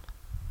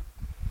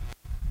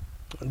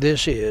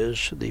 This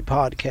is the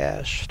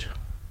podcast,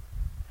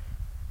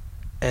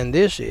 and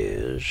this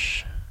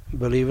is,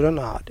 believe it or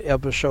not,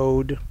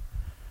 episode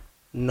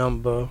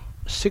number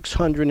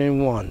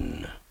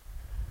 601.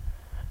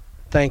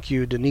 Thank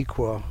you,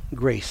 Daniqua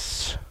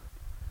Grace,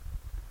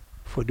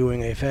 for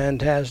doing a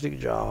fantastic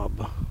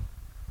job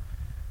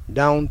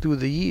down through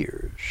the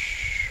years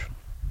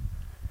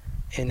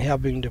in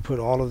helping to put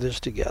all of this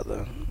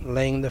together,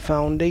 laying the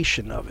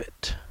foundation of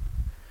it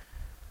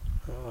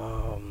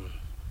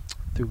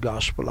through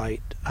Gospel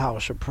Light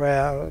House of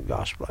Prayer,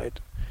 Gospel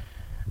Light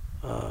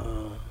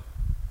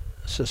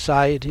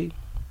Society.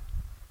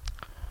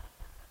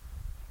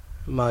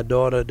 My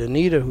daughter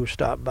Danita, who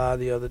stopped by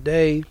the other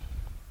day,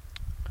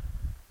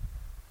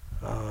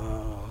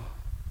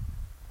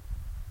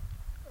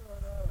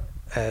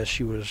 as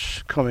she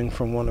was coming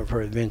from one of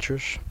her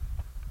adventures.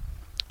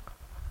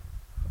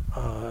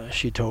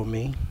 She told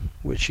me,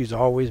 which she's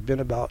always been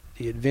about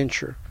the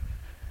adventure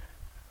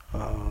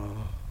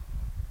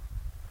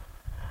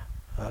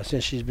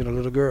since she's been a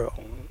little girl,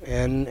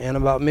 and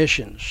about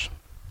missions.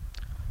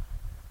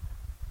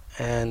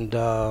 And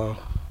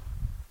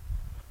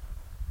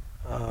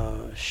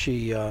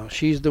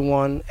she's the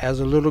one, as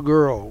a little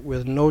girl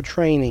with no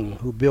training,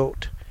 who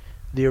built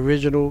the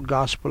original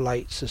Gospel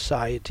Light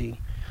Society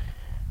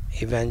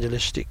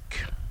Evangelistic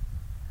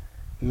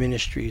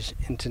Ministries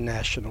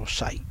International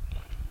site.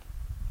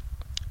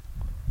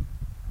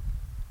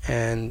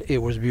 And it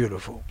was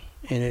beautiful,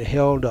 and it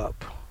held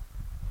up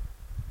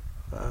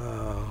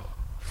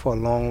for a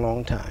long,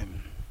 long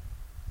time.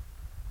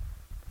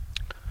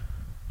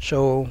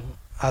 So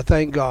I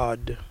thank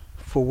God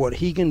for what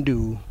He can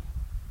do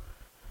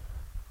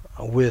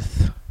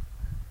with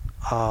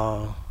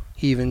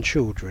even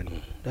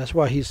children. That's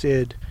why He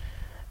said,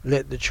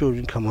 "Let the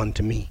children come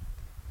unto me."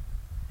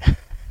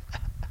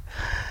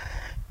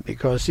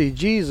 Because, see,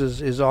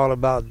 Jesus is all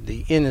about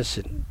the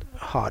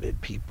innocent-hearted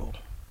people,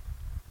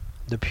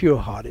 the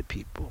pure-hearted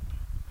people.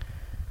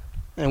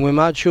 And when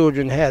my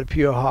children had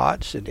pure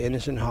hearts and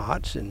innocent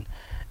hearts, and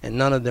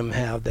none of them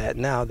have that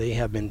now, they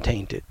have been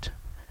tainted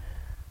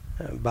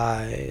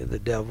by the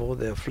devil,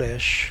 their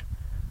flesh,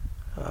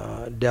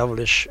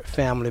 devilish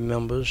family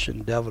members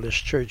and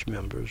devilish church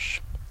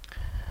members.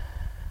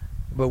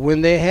 But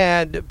when they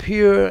had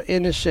pure,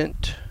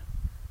 innocent,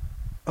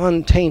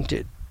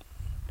 untainted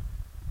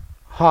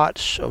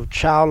hearts of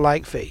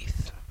childlike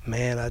faith,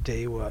 man, I tell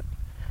you what,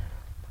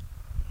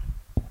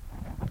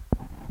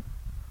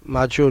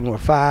 my children were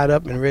fired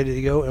up and ready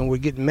to go, and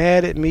would get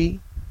mad at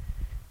me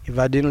if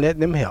I didn't let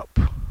them help.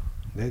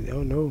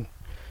 Oh no,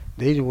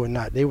 they were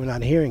not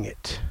hearing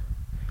it.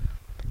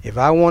 If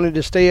I wanted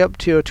to stay up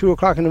till 2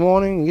 o'clock in the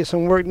morning and get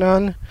some work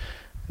done,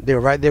 they were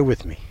right there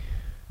with me.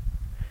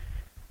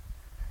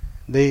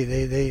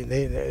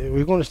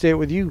 We're going to stay up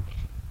with you.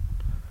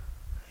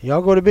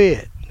 Y'all go to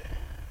bed.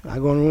 I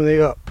go in the room,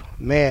 they up,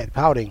 mad,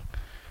 pouting.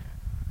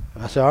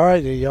 I said, all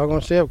right, y'all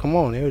going to stay up, come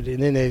on. And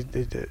then their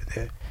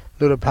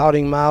little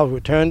pouting mouths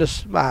would turn to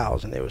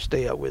smiles, and they would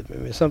stay up with me. I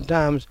mean,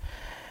 sometimes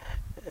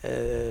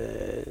Danita,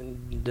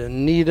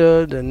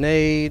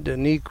 Danae,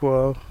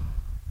 Daniqua,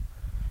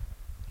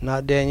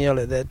 not Danielle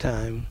at that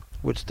time,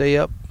 would stay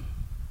up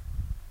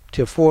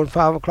till 4 and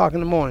 5 o'clock in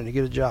the morning to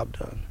get a job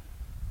done.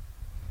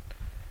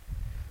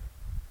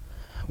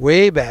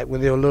 Way back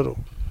when they were little.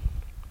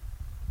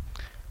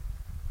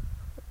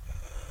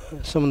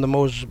 Some of the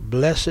most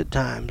blessed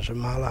times of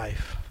my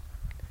life.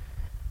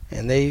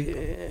 And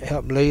they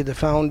helped lay the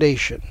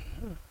foundation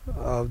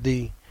of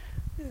the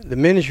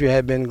ministry.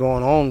 Had been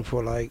going on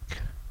for like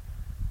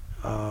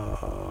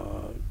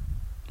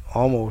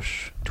almost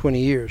 20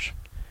 years.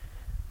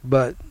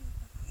 But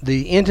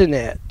the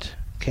internet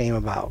came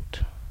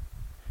about.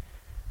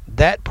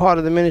 That part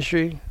of the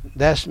ministry,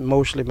 that's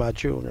mostly my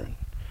children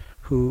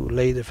who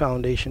laid the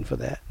foundation for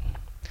that.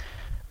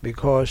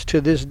 Because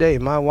to this day,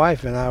 my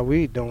wife and I,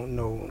 we don't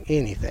know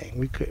anything.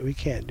 We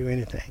can't do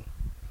anything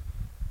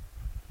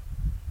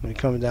when it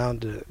comes down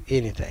to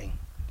anything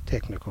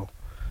technical.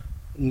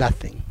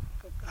 Nothing.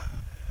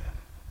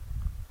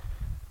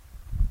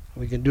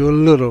 We can do a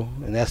little,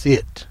 and that's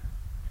it.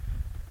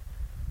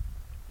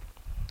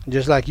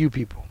 Just like you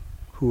people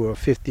who are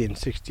 50 and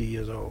 60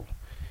 years old.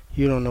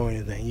 You don't know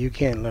anything. You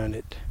can't learn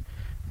it.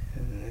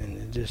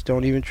 And just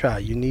don't even try.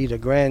 You need a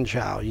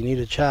grandchild. You need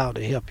a child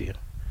to help you.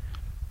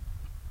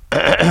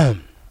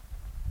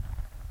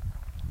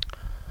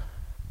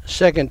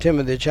 2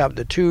 Timothy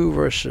chapter 2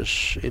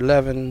 verse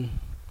 11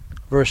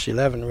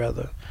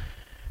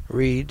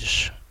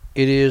 reads,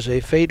 "It is a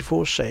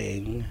faithful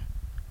saying,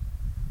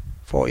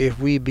 for if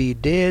we be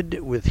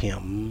dead with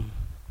him,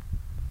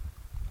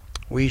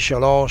 we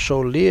shall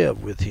also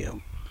live with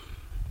him."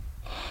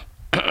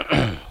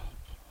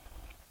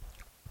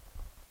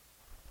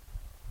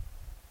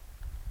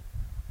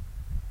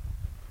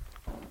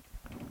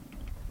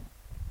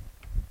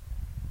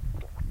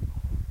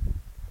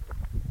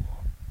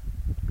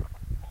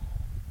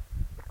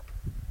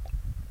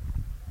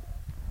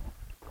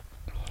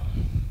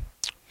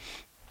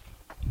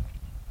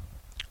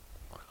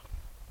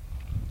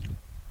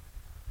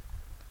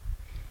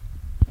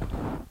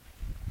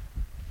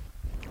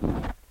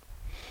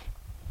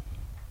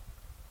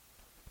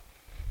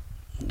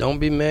 Don't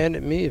be mad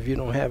at me if you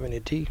don't have any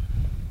tea.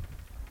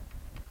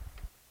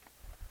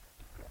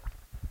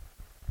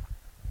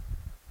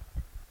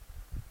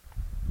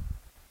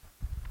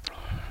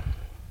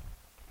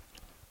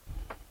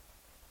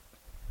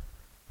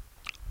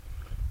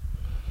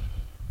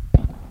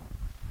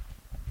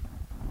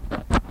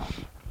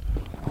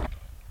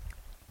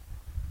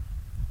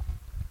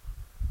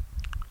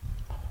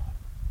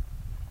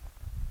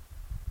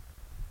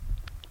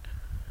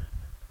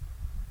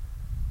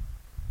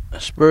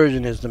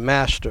 Spurgeon is the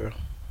master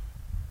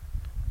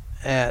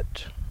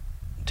at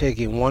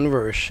taking one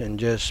verse and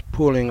just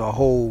pulling a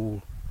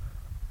whole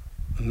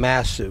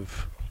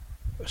massive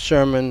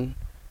sermon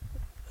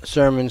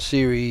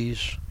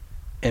series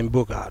and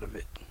book out of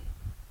it.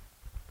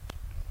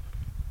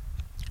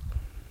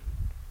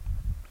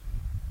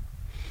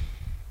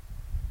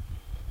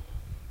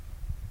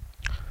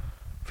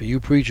 For you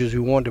preachers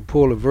who want to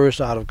pull a verse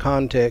out of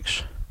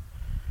context,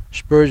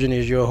 Spurgeon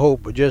is your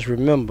hope, but just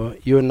remember,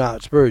 you're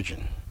not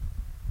Spurgeon.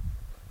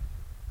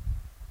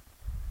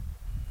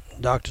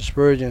 Dr.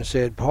 Spurgeon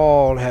said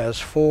Paul has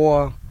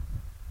 4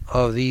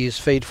 of these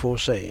fateful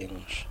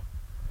sayings.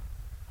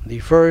 The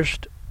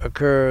first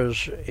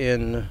occurs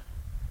in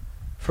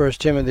 1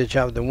 Timothy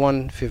chapter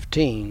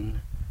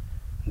 1:15.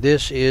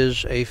 This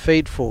is a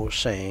fateful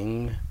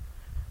saying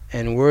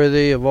and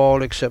worthy of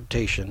all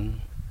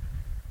acceptation,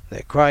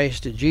 that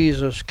Christ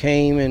Jesus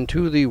came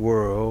into the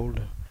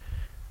world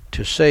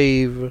to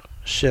save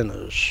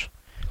sinners.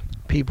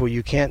 People,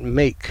 you can't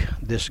make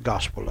this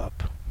gospel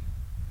up.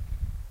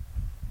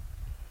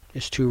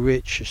 It's too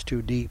rich, it's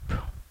too deep.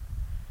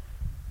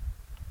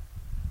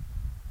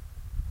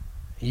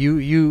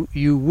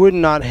 You would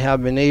not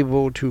have been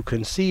able to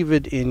conceive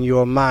it in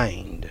your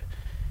mind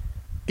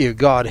if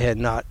God had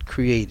not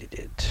created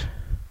it.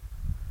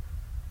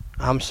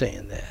 I'm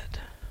saying that.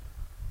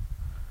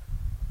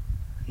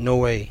 No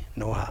way,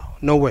 no how.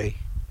 No way,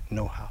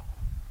 no how.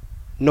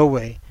 No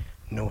way,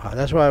 no how.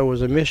 That's why it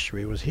was a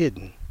mystery. It was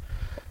hidden.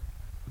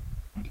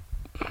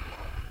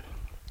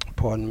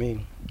 Pardon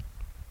me.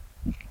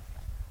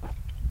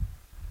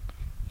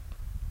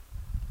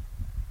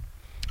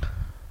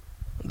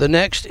 The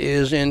next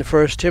is in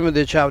 1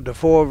 Timothy chapter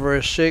 4,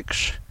 verse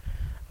 6.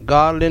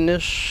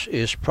 Godliness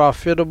is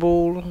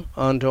profitable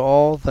unto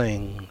all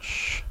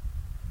things.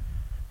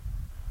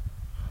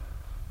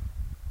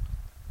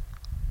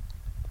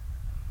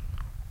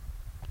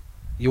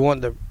 You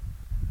want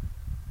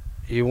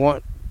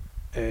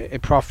a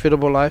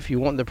profitable life? You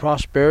want the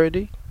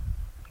prosperity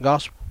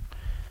gospel?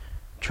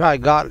 Try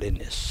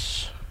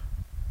godliness.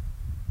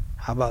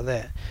 How about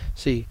that?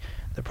 See,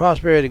 the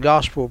prosperity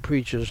gospel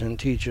preachers and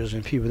teachers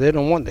and people, they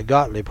don't want the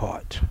godly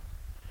part,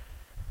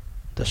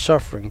 the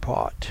suffering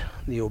part,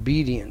 the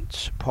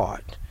obedience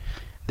part.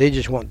 They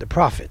just want the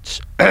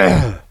profits.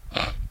 The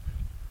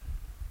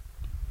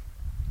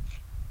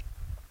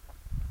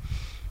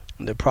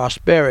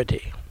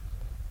prosperity.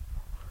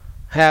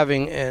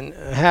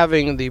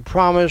 Having the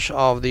promise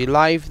of the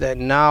life that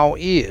now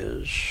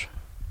is,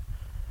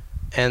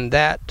 and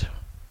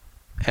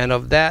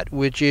of that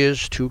which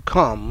is to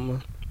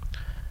come.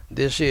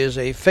 This is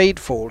a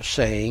fateful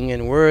saying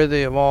and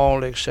worthy of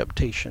all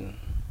acceptation.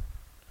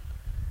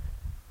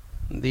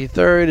 The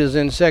third is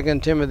in 2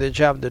 Timothy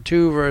chapter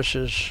 2,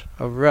 verse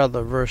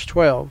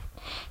 12.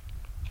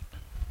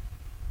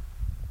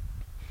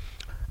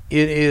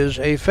 It is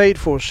a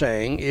fateful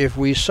saying, if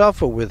we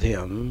suffer with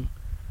him,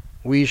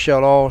 we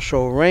shall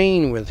also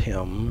reign with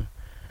him.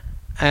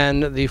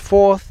 And the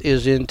fourth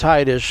is in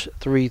Titus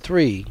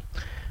 3:3.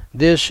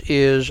 This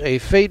is a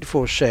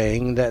fateful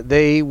saying, that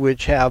they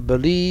which have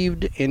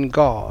believed in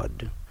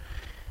God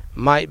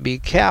might be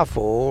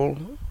careful,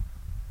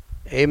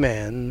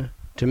 amen,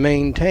 to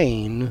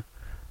maintain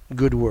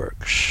good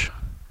works.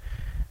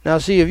 Now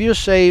see, if you're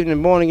saved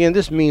and born again,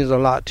 this means a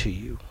lot to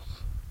you.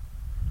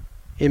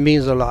 It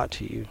means a lot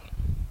to you.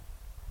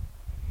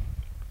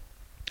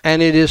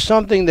 And it is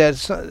something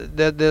there's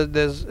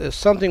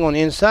something on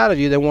the inside of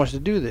you that wants to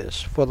do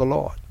this for the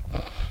Lord.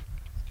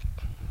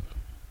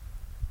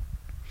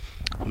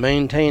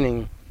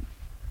 Maintaining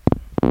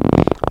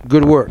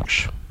good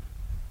works.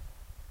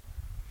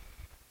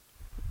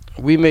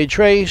 We may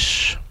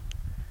trace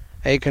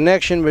a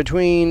connection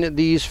between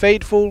these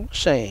fateful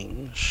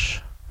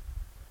sayings.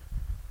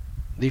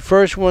 The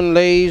first one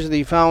lays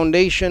the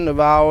foundation of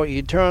our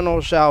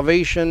eternal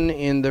salvation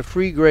in the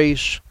free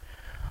grace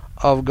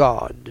of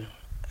God,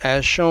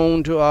 as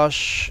shown to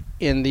us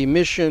in the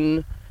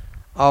mission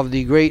of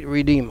the great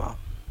Redeemer.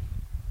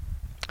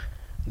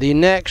 The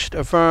next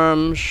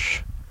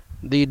affirms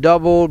the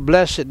double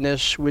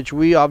blessedness which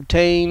we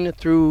obtain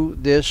through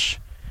this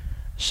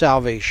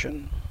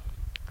salvation.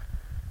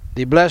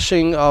 The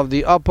blessing of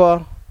the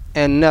upper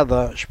and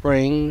nether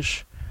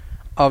springs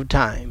of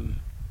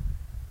time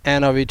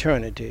and of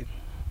eternity.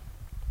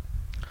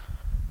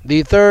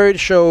 The third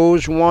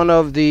shows one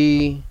of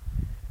the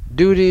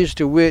duties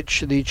to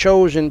which the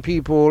chosen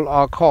people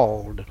are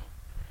called.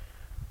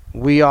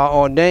 We are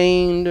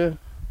ordained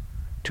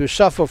to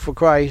suffer for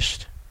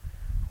Christ,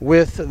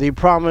 with the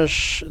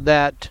promise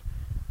that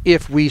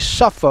if we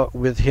suffer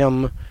with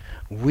him,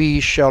 we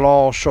shall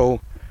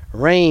also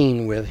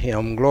reign with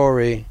him.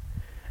 Glory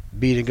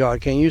be to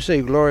God. Can you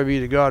say glory be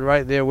to God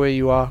right there where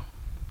you are?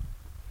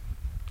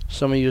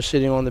 Some of you are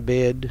sitting on the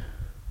bed,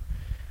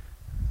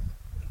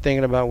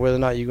 thinking about whether or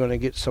not you're going to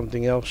get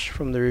something else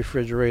from the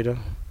refrigerator,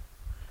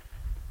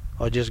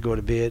 or just go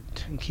to bed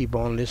and keep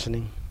on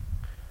listening.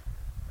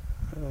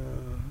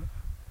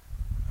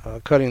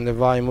 Cutting the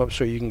volume up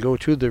so you can go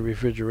to the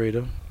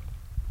refrigerator.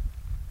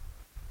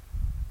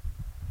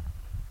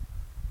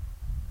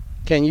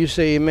 Can you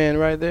say amen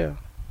right there?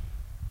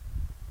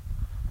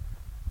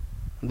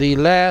 The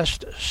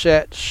last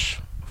sets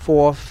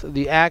forth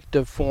the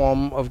active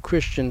form of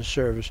Christian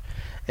service.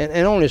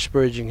 And only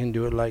Spurgeon can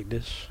do it like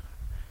this.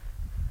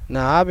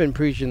 Now, I've been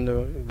preaching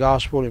the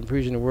gospel and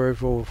preaching the word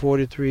for over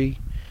 43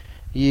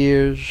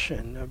 years,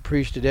 and I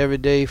preached it every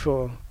day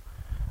for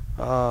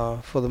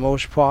the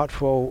most part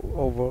for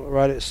over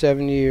right at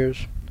 7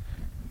 years.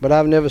 But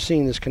I've never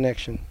seen this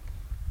connection.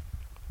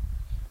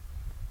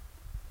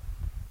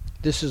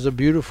 This is a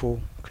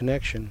beautiful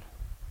connection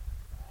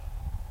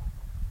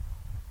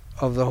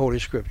of the Holy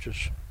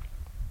Scriptures.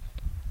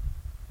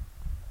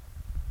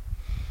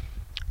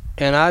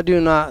 And I do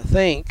not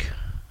think,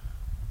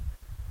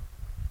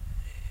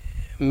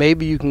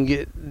 maybe you can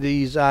get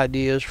these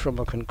ideas from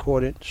a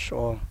concordance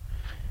or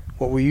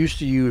what we used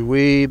to use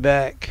way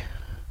back.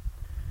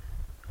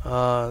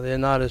 They're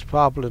not as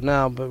popular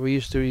now, but we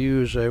used to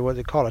use what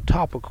they call a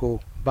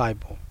topical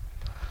Bible.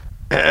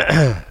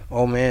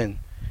 Oh man,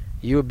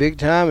 you were big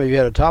time if you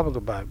had a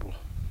topical Bible.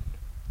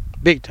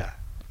 Big time.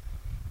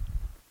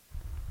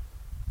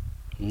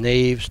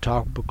 Nave's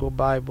topical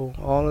Bible,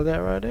 all of that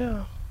right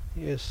there.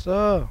 Yes,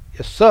 sir.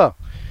 Yes, sir.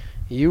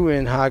 You were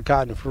in high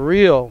cotton for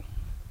real.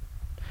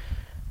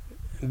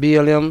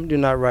 BLM, do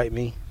not write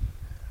me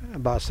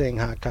about saying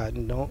high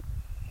cotton.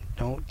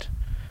 Don't.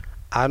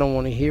 I don't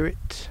want to hear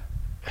it.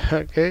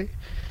 Okay?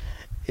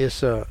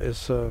 It's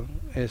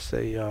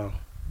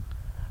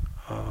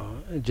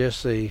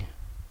just a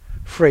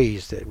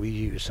phrase that we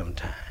use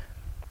sometimes.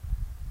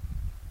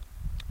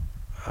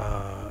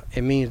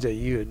 It means that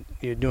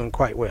you're doing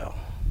quite well.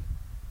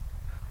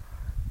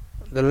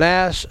 The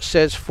last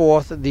sets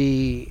forth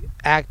the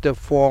active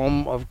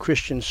form of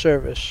Christian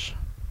service,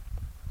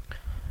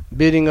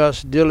 bidding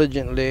us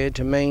diligently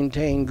to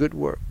maintain good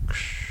works.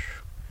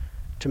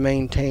 To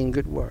maintain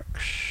good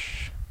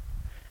works.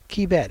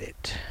 Keep at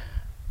it.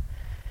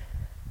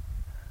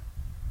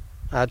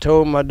 I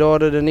told my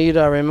daughter Danita,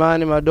 I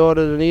reminded my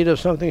daughter Danita of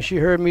something she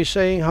heard me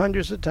saying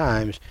hundreds of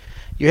times.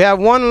 You have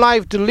one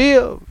life to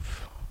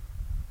live.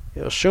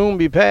 It'll soon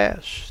be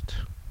past.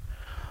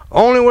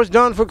 Only what's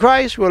done for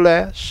Christ will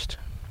last.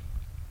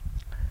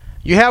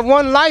 You have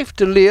one life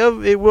to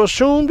live. It will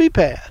soon be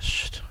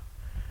past.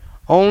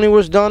 Only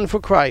what's done for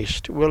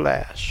Christ will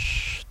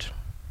last.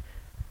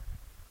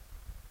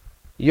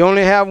 You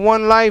only have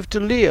one life to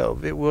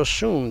live. It will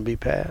soon be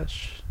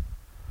past.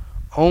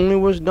 Only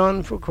what's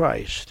done for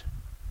Christ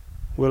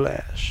will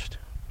last.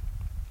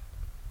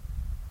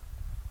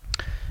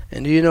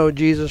 And do you know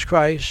Jesus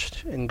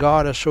Christ and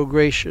God are so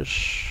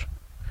gracious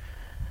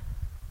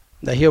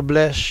that He'll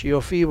bless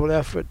your feeble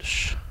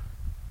efforts?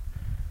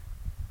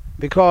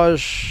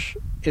 Because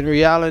in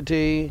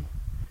reality,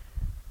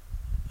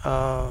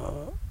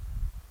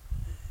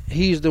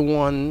 He's the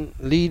one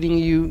leading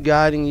you,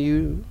 guiding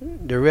you,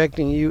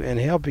 directing you, and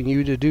helping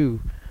you to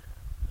do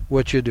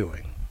what you're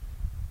doing.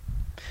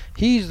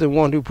 He's the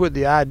one who put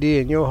the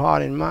idea in your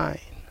heart and mind.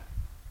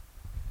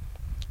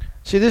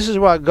 See, this is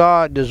why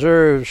God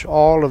deserves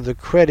all of the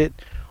credit,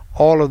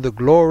 all of the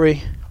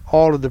glory,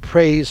 all of the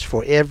praise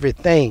for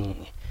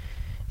everything.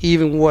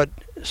 Even what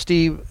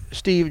Steve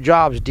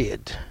Jobs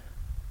did.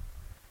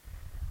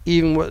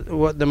 Even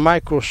what the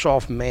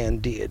Microsoft man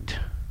did.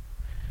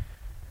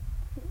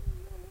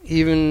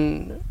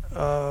 Even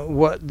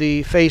what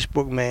the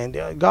Facebook man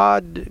did.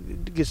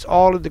 God gets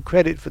all of the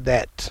credit for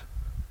that.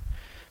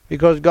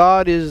 Because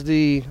God is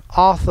the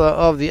author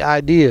of the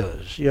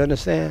ideas. You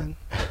understand?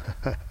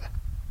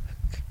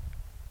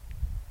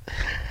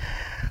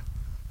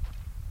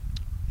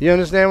 You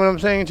understand what I'm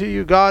saying to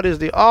you? God is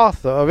the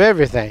author of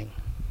everything.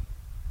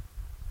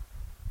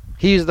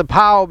 He's the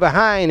power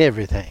behind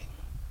everything.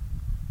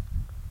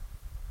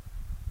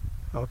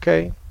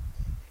 Okay?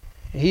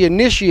 He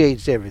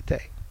initiates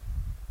everything.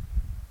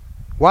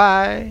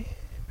 Why?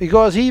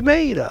 Because He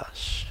made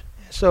us.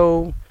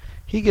 So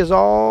He gets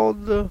all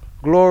the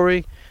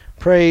glory,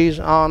 praise,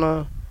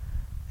 honor,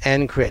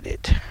 and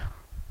credit.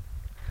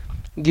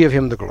 Give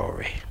Him the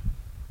glory.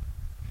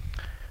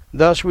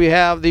 Thus we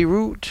have the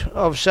root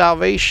of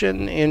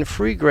salvation in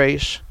free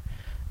grace.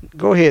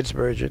 Go ahead,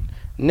 Spurgeon.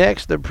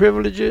 Next, the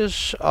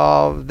privileges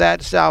of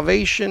that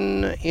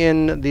salvation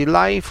in the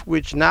life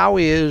which now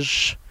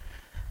is,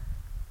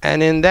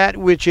 and in that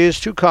which is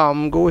to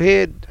come. Go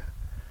ahead.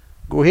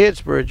 Go ahead,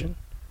 Spurgeon.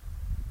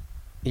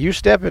 You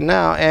stepping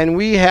now. And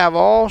we have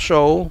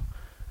also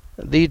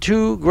the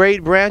two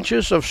great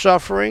branches of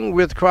suffering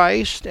with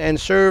Christ and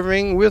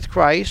serving with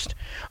Christ,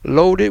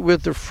 loaded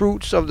with the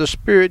fruits of the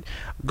Spirit.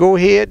 Go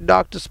ahead,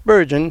 Dr.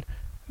 Spurgeon.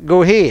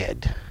 Go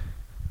ahead.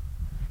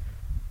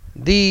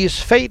 These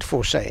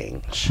fateful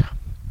sayings,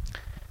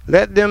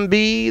 let them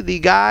be the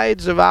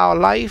guides of our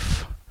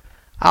life,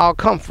 our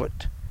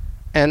comfort,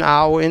 and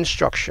our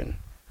instruction.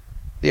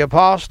 The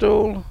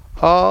apostle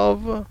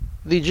of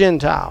the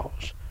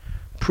Gentiles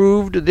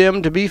proved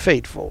them to be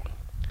faithful.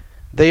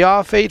 They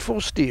are faithful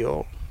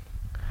still.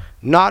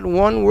 Not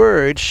one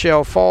word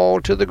shall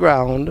fall to the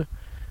ground.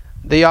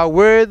 They are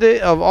worthy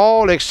of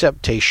all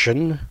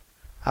acceptation.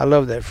 I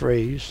love that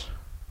phrase.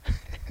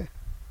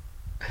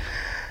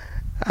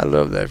 I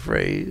love that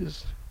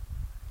phrase.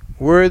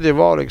 Worthy of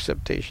all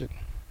acceptation.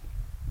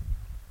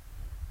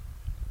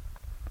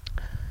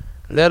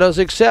 Let us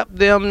accept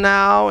them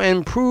now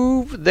and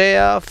prove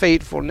their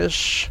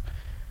faithfulness.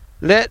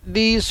 Let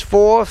these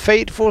 4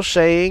 faithful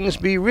sayings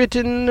be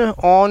written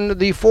on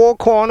the 4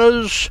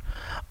 corners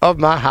of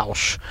my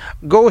house.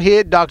 Go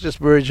ahead, Dr.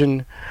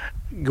 Spurgeon.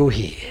 Go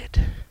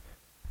ahead.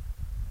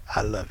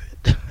 I love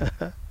it.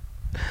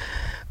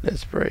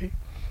 Let's pray.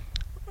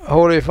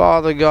 Holy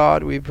Father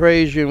God, we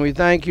praise you and we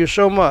thank you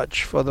so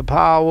much for the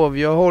power of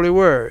your holy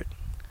word.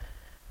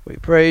 We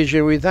praise you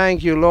and we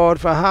thank you, Lord,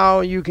 for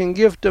how you can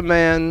gift a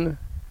man,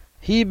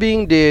 he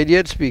being dead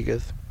yet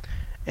speaketh,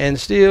 and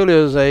still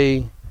is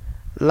a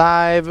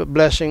live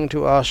blessing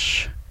to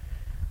us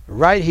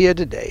right here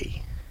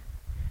today.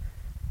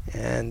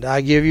 And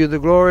I give you the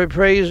glory,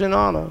 praise, and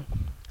honor.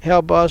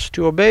 Help us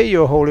to obey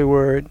your holy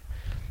word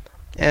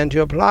and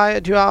to apply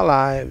it to our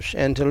lives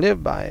and to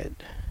live by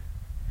it.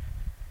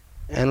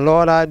 And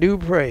Lord, I do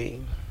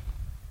pray,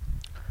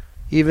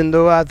 even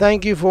though I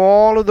thank you for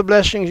all of the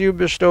blessings you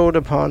bestowed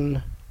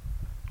upon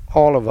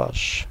all of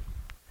us,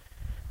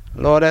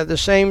 Lord, at the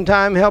same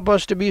time, help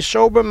us to be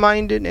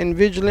sober-minded and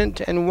vigilant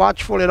and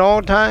watchful at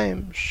all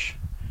times.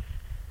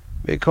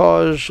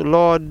 Because,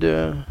 Lord,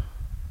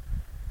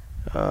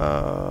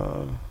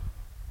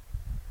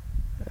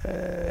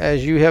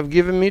 as you have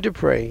given me to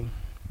pray,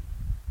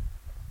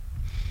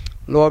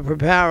 Lord,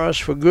 prepare us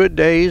for good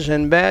days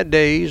and bad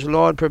days.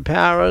 Lord,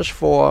 prepare us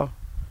for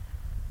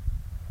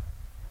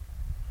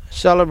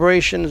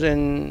celebrations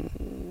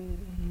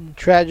and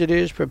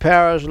tragedies.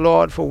 Prepare us,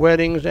 Lord, for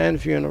weddings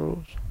and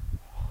funerals.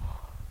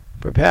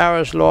 Prepare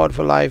us, Lord,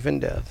 for life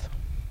and death.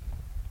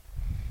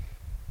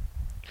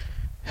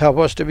 Help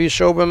us to be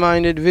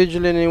sober-minded,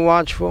 vigilant, and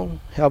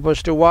watchful. Help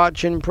us to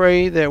watch and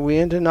pray that we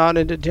enter not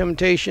into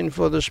temptation,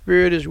 for the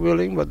spirit is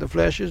willing, but the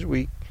flesh is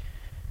weak.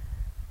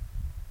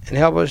 And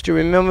help us to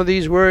remember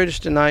these words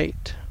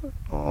tonight,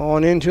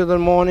 on into the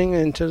morning,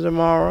 into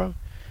tomorrow.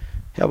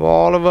 Help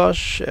all of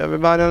us,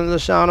 everybody under the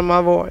sound of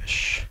my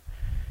voice,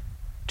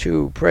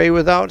 to pray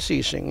without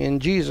ceasing. In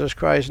Jesus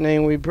Christ's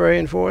name we pray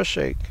and for his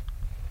sake.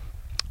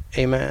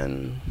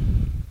 Amen.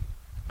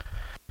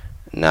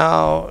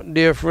 Now,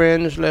 dear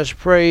friends, let's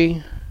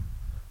pray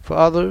for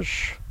others.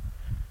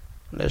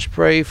 Let's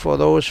pray for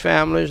those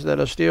families that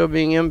are still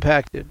being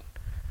impacted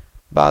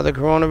by the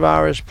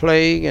coronavirus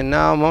plague, and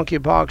now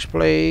monkeypox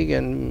plague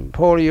and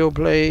polio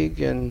plague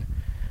and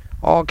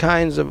all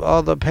kinds of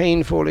other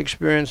painful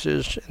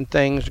experiences and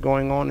things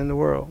going on in the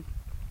world.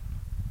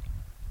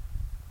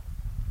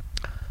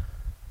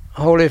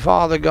 Holy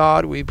Father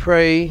God, we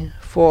pray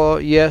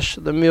for, yes,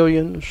 the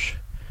millions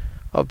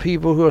of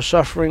people who are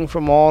suffering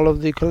from all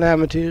of the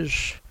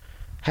calamities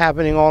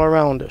happening all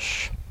around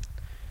us.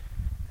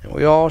 And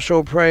we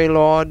also pray,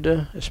 Lord,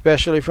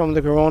 especially from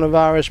the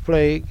coronavirus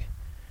plague,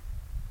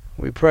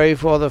 we pray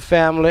for the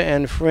family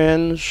and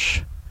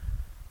friends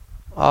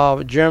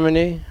of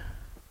Germany,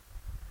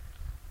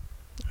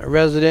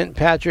 resident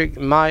Patrick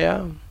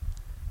Meyer.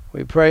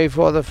 We pray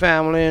for the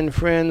family and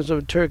friends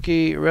of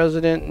Turkey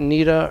resident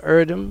Nita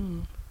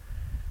Erdem.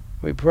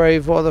 We pray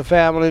for the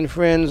family and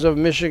friends of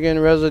Michigan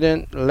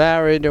resident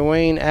Larry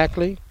Dwayne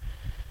Ackley.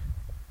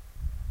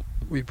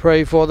 We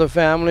pray for the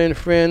family and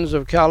friends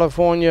of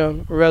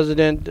California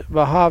resident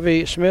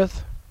Bahavi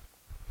Smith.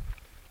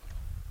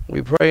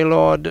 We pray,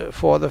 Lord,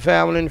 for the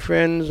family and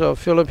friends of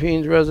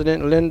Philippines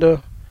resident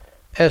Linda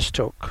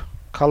Estok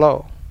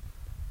Kalo.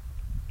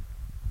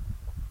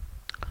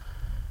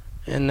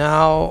 And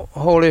now,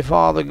 Holy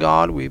Father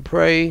God, we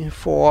pray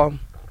for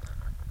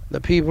the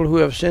people who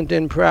have sent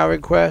in prayer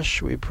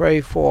requests. We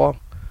pray for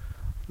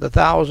the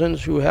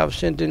thousands who have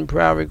sent in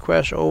prayer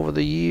requests over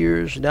the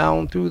years,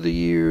 down through the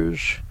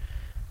years,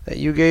 that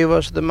you gave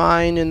us the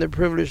mind and the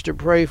privilege to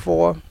pray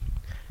for,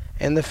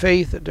 and the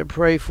faith to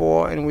pray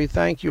for. And we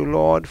thank you,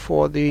 Lord,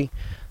 for the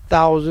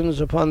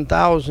thousands upon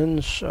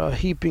thousands,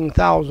 heaping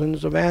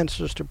thousands of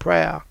answers to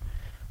prayer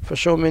for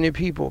so many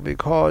people,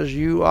 because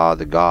you are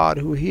the God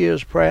who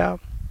hears prayer.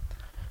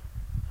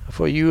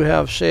 For you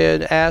have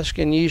said, ask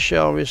and ye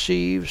shall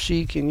receive,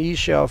 seek and ye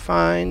shall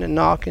find, and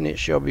knock and it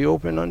shall be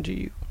opened unto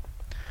you.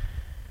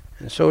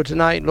 And so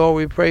tonight, Lord,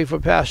 we pray for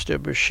Pastor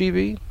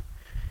Bershebi.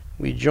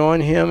 We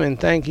join him in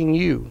thanking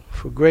you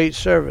for great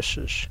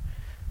services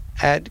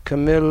at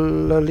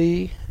Camilla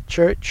Lee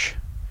Church.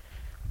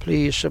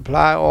 Please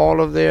supply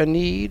all of their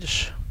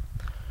needs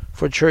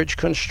for church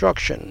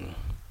construction.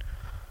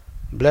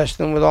 Bless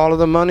them with all of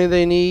the money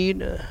they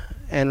need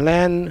and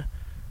land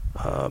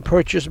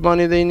purchase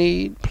money they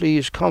need.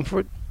 Please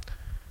comfort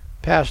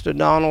Pastor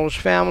Donald's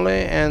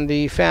family and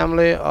the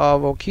family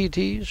of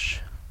Okiti's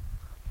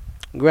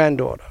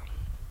granddaughter.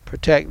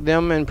 Protect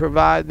them and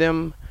provide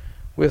them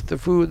with the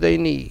food they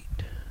need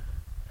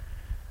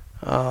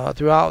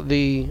throughout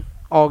the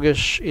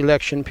August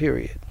election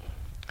period.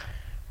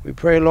 We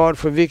pray, Lord,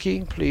 for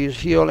Vicky. Please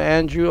heal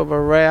Andrew of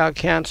a rare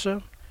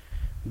cancer.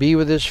 Be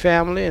with his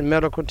family and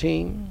medical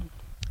team.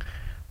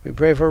 We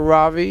pray for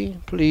Ravi.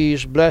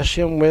 Please bless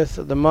him with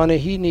the money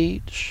he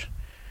needs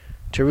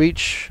to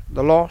reach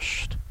the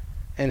lost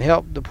and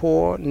help the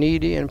poor,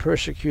 needy, and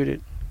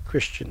persecuted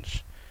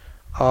Christians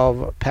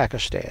of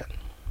Pakistan.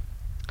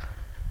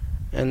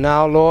 And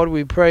now, Lord,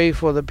 we pray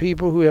for the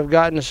people who have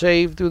gotten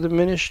saved through the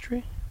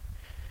ministry.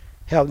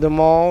 Help them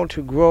all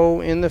to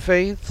grow in the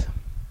faith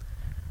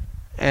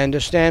and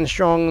to stand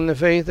strong in the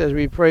faith as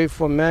we pray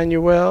for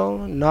Manuel,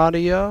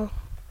 Nadia,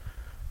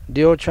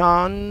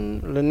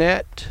 Dilchan,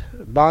 Lynette,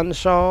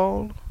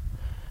 Bansal.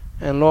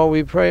 And Lord,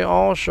 we pray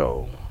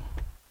also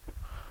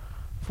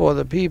for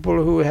the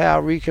people who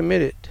have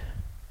recommitted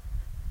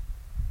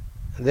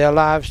their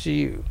lives to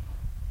you.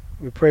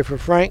 We pray for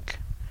Frank.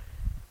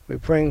 We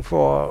pray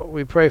for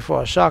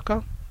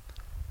Asaka.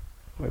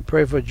 We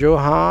pray for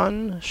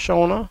Johan,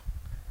 Shona,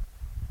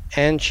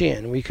 and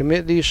Chin. We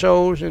commit these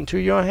souls into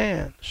your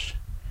hands.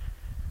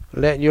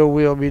 Let your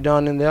will be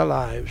done in their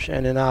lives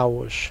and in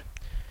ours.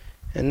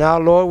 And now,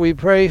 Lord, we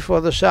pray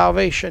for the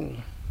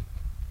salvation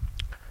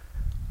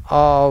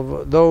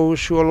of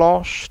those who are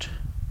lost.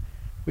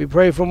 We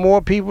pray for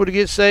more people to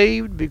get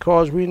saved,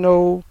 because we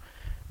know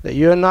that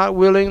you're not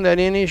willing that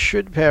any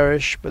should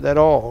perish, but that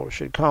all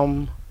should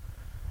come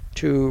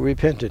to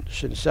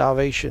repentance and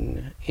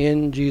salvation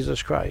in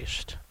Jesus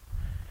Christ.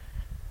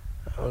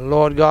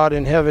 Lord God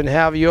in heaven,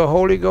 have your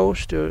Holy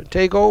Ghost to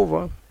take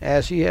over,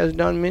 as he has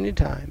done many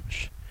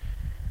times,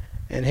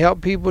 and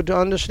help people to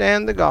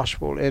understand the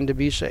gospel and to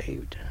be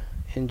saved.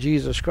 In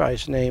Jesus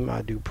Christ's name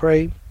I do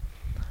pray,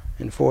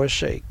 and for his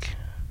sake,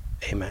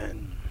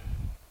 amen.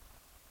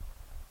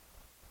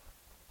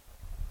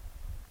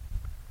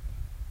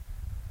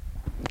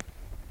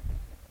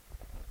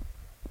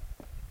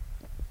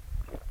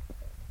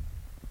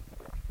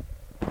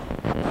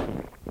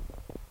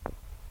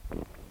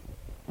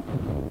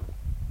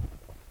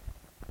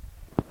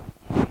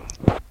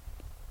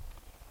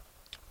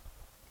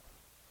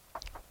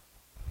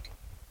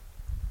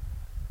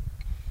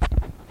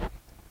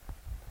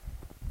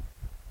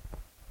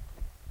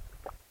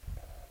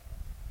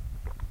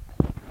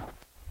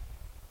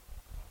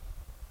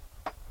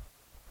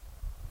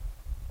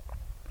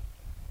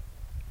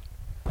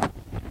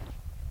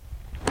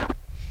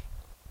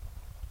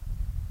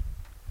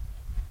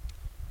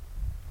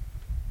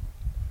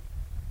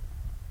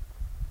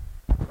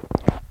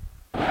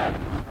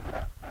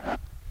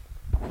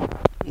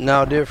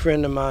 Now, dear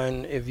friend of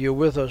mine, if you're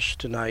with us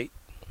tonight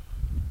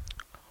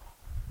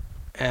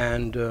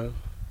and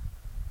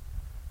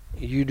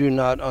you do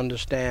not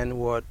understand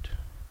what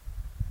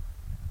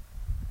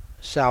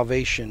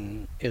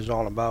salvation is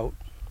all about,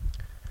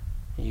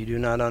 you do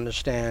not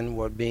understand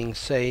what being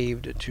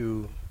saved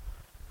through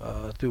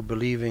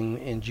believing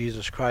in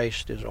Jesus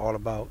Christ is all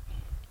about,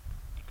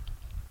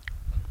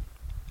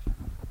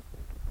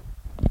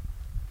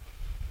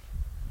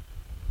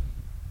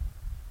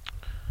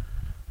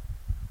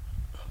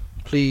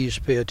 please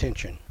pay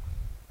attention.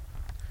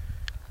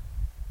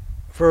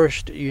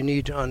 First, you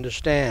need to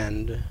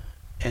understand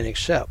and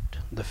accept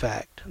the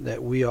fact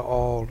that we are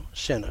all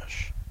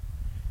sinners.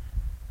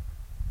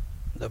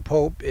 The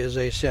Pope is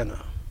a sinner.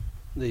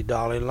 The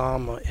Dalai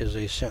Lama is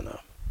a sinner.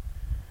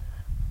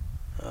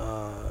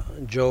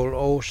 Joel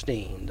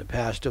Osteen, the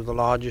pastor of the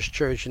largest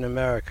church in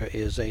America,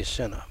 is a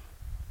sinner.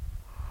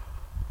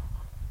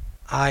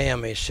 I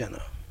am a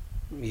sinner.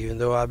 Even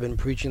though I've been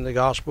preaching the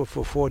gospel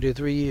for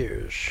 43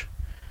 years,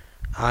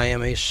 I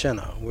am a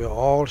sinner. We're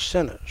all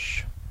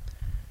sinners.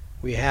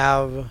 We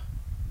have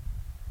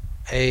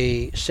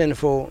a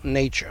sinful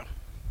nature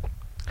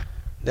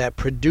that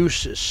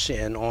produces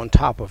sin on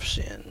top of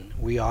sin.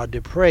 We are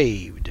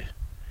depraved.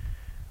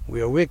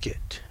 We are wicked,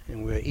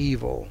 and we're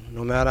evil.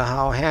 No matter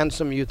how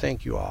handsome you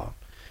think you are,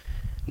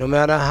 no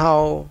matter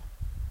how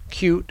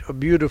cute or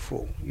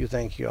beautiful you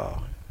think you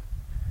are,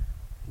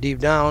 deep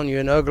down you're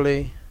an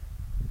ugly,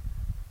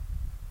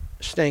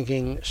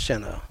 stinking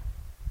sinner.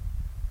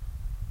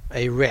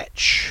 A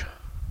wretch,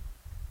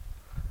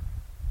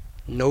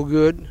 no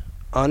good,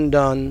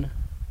 undone,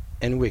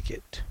 and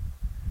wicked.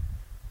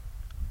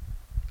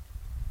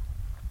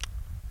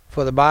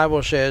 For the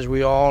Bible says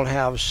we all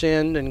have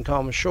sinned and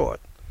come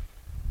short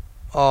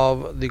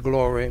of the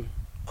glory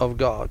of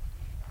God.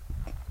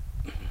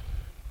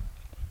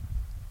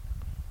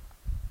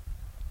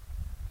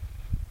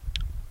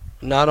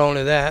 Not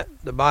only that,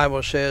 the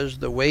Bible says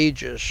the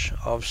wages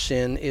of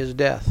sin is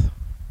death.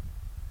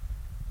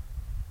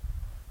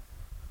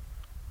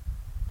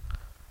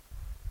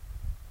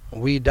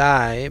 We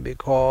die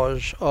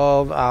because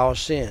of our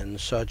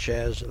sins, such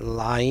as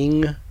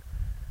lying,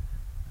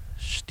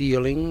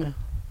 stealing,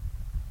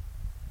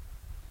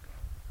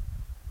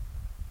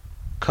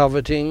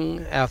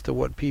 coveting after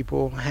what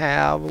people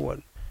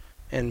have,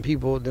 and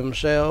people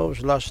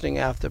themselves, lusting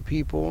after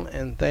people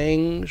and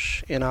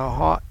things in our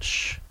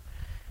hearts.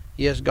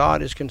 Yes,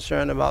 God is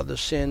concerned about the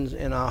sins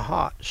in our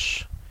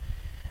hearts.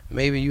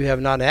 Maybe you have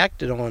not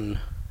acted on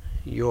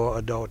your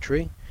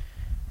adultery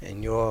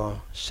and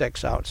your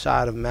sex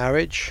outside of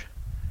marriage,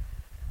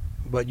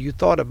 but you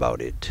thought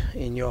about it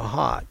in your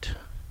heart.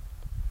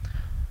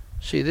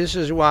 See, this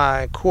is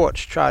why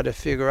courts try to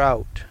figure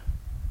out,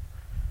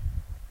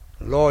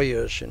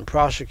 lawyers and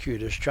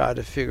prosecutors try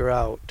to figure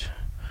out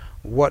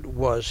what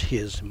was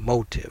his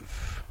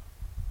motive.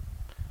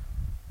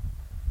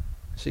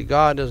 See,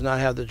 God does not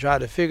have to try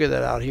to figure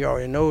that out. He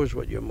already knows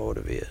what your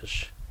motive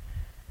is.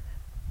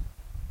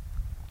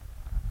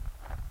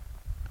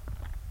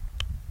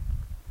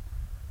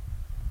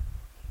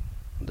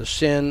 The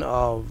sin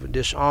of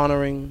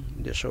dishonoring,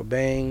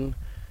 disobeying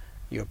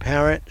your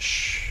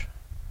parents,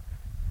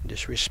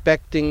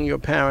 disrespecting your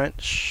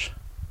parents,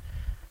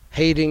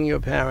 hating your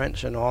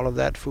parents, and all of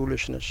that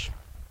foolishness.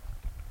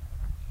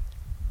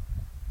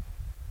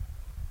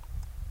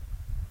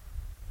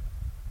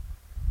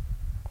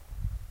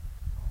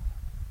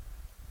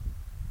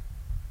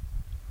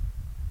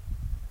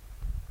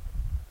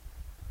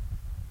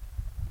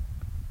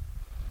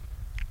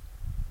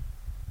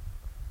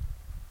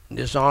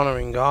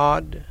 Dishonoring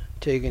God,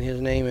 taking his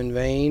name in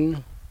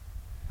vain,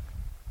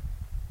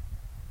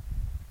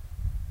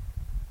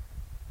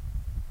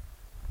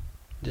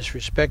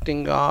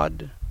 disrespecting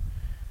God,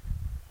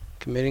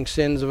 committing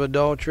sins of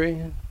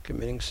adultery,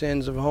 committing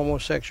sins of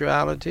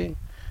homosexuality,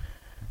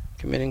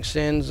 committing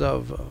sins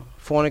of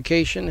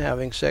fornication,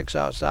 having sex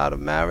outside of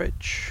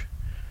marriage.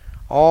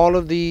 All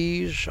of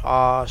these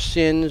are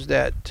sins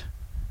that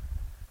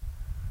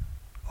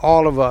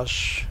all of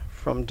us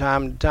from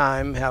time to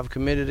time have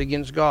committed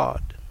against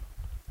God,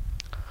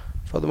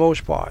 for the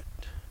most part.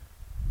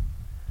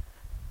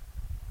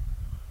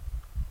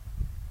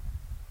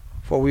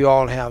 For we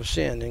all have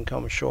sinned and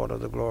come short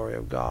of the glory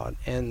of God,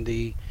 and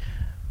the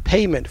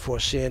payment for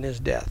sin is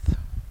death.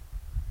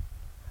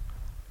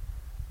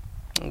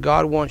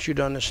 God wants you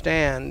to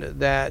understand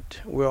that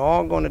we're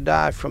all going to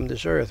die from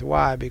this earth.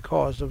 Why?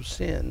 Because of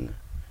sin.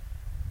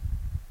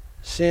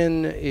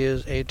 Sin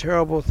is a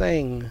terrible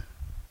thing.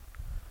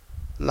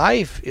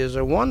 Life is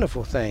a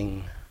wonderful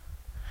thing.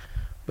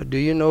 But do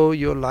you know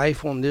your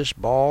life on this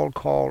ball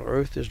called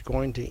earth is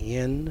going to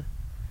end?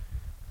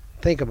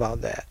 Think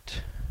about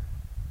that.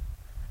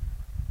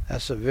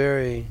 That's a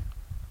very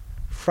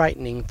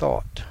frightening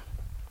thought.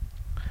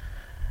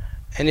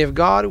 And if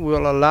God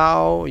will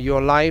allow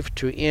your life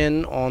to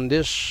end on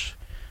this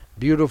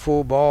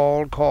beautiful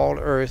ball called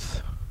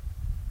earth,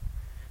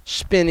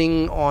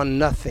 spinning on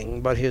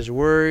nothing but his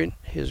word,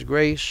 his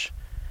grace,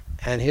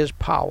 and his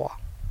power.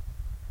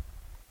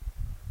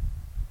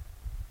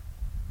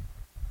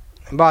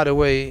 And by the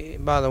way,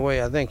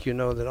 I think you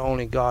know that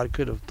only God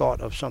could have thought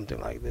of something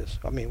like this.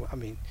 I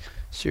mean,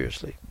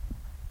 seriously.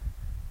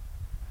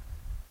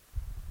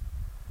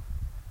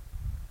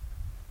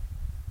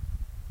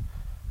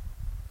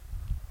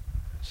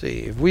 See,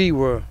 if we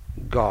were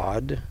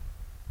God,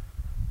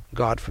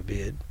 God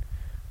forbid,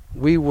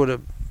 we would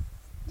have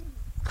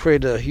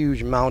created a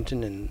huge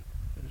mountain and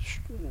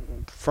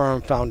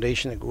firm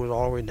foundation that goes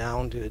all the way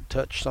down to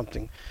touch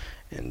something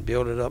and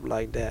build it up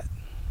like that.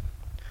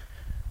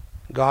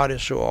 God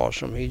is so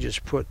awesome, he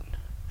just put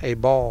a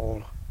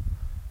ball,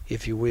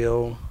 if you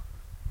will,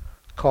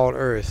 called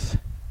earth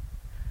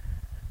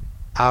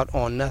out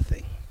on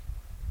nothing,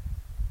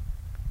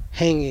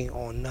 hanging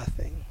on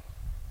nothing,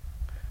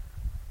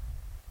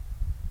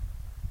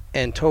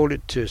 and told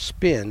it to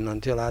spin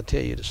until I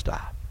tell you to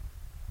stop.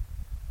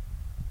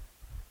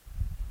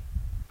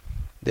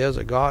 There's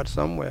a God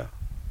somewhere.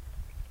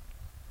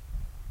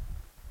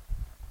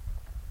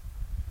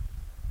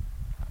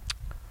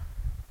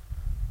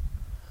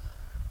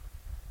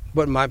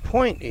 But my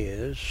point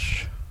is,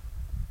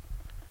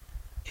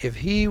 if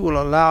he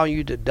will allow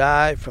you to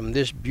die from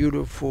this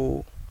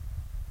beautiful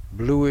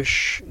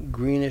bluish,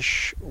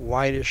 greenish,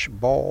 whitish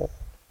ball,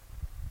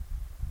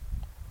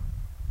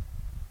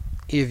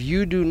 if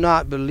you do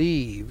not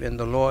believe in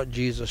the Lord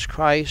Jesus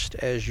Christ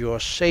as your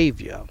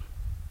Savior,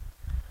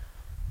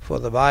 for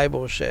the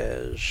Bible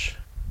says,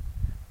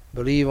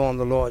 believe on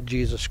the Lord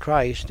Jesus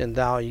Christ and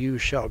you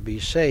shall be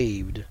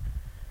saved,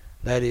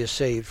 that is,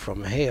 saved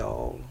from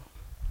hell,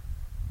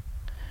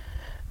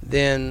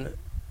 then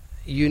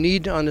you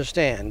need to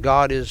understand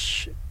God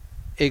is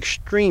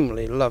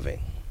extremely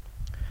loving,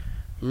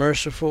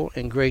 merciful,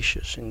 and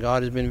gracious. And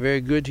God has been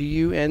very good to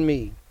you and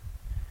me.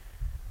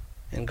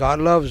 And God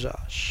loves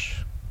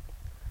us.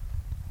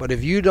 But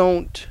if you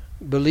don't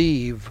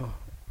believe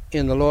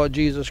in the Lord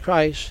Jesus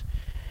Christ,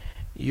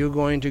 you're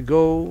going to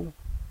go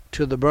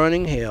to the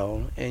burning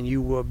hell, and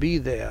you will be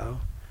there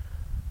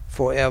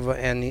forever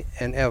and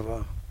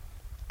ever.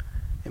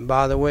 And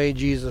by the way,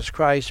 Jesus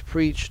Christ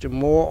preached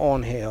more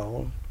on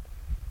hell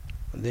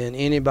than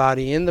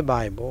anybody in the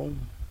Bible.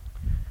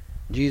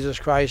 Jesus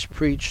Christ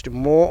preached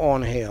more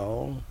on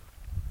hell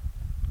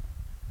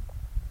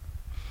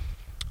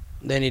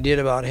than he did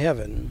about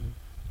heaven.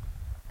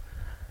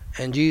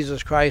 And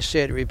Jesus Christ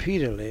said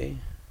repeatedly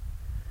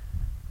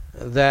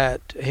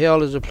that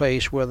hell is a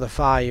place where the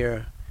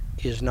fire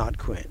is not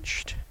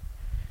quenched.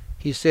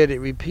 He said it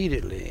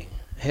repeatedly.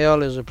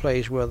 Hell is a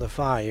place where the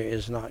fire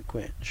is not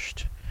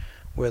quenched.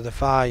 Where the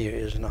fire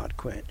is not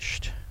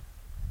quenched.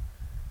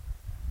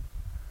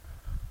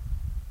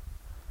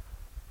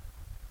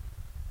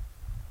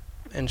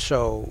 And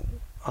so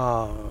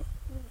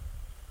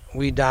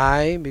we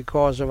die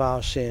because of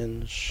our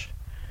sins,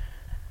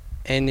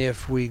 and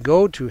if we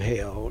go to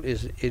hell,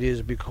 it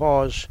is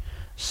because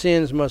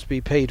sins must be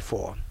paid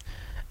for.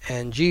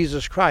 And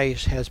Jesus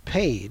Christ has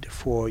paid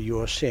for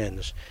your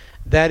sins.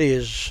 That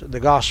is the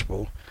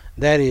gospel.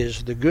 That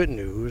is the good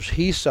news.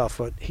 He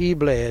suffered, he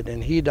bled,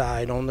 and he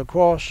died on the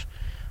cross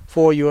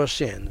for your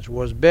sins,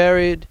 was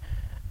buried,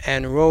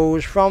 and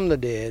rose from the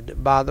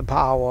dead by the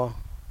power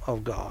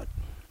of God.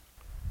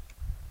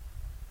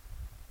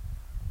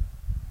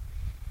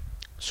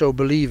 So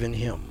believe in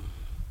him.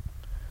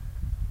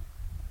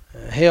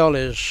 Hell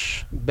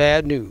is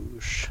bad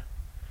news,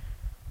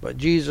 but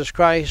Jesus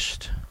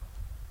Christ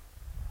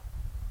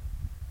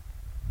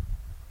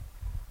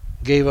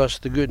gave us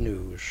the good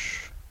news.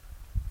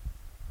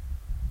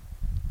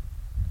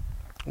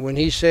 When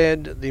he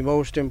said the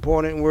most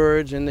important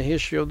words in the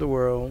history of the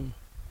world,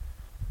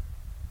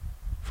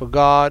 "For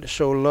God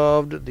so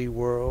loved the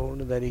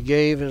world that he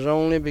gave his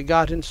only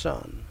begotten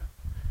Son,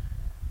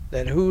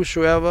 that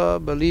whosoever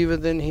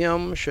believeth in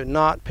him should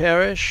not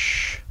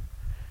perish,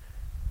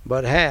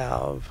 but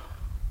have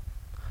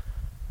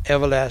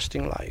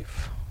everlasting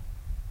life."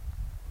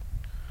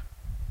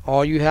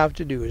 All you have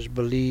to do is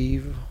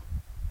believe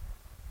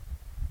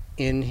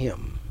in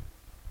him.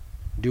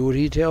 Do what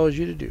he tells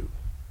you to do.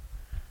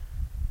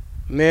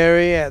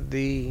 Mary, at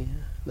the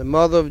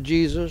mother of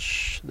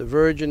Jesus, the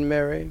Virgin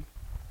Mary,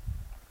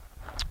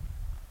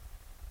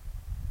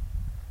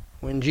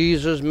 when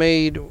Jesus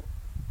made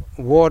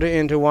water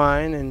into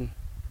wine, and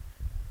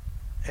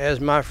as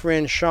my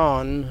friend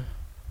Sean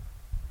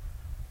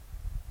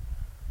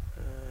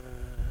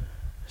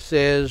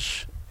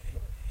says,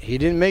 he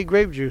didn't make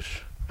grape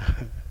juice.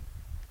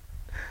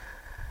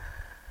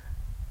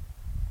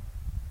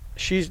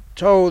 She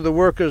told the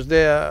workers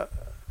there,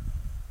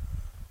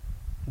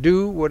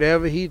 do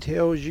whatever he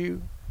tells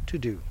you to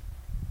do.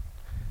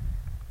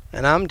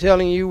 And I'm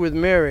telling you with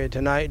Mary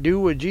tonight, do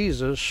what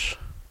Jesus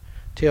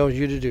tells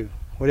you to do.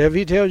 Whatever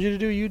he tells you to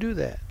do, you do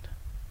that.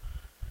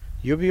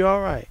 You'll be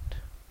all right.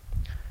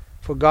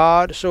 For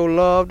God so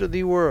loved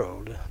the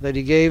world that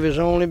he gave his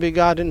only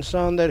begotten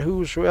Son, that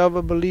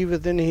whosoever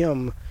believeth in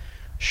him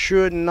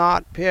should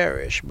not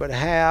perish, but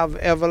have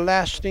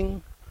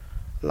everlasting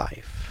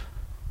life.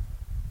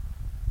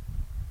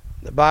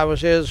 The Bible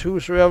says,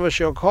 whosoever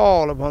shall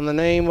call upon the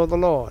name of the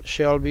Lord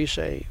shall be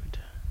saved.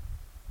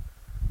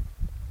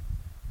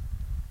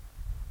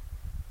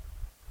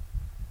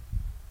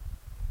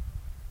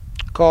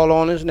 Call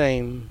on his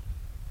name.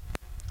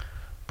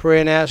 Pray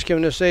and ask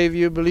him to save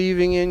you,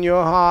 believing in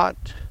your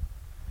heart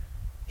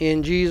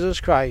in Jesus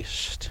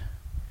Christ,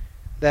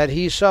 that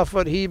he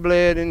suffered, he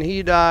bled, and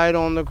he died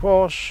on the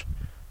cross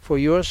for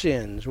your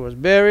sins, was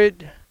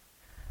buried,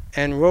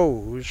 and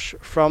rose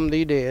from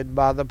the dead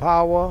by the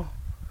power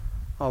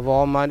of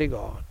Almighty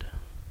God.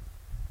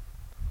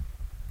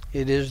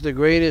 It is the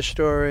greatest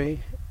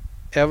story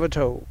ever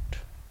told.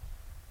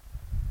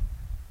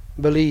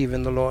 Believe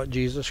in the Lord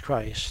Jesus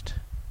Christ,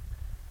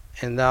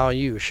 and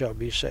you shall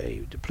be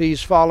saved.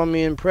 Please follow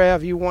me in prayer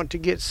if you want to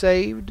get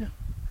saved.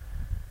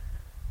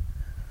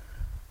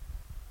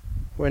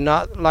 We're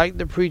not like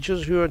the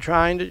preachers who are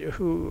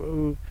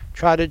who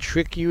try to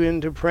trick you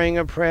into praying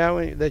a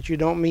prayer that you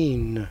don't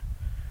mean.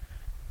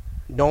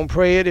 Don't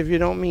pray it if you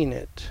don't mean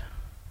it.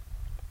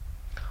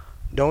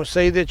 Don't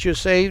say that you're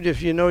saved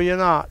if you know you're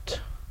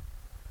not.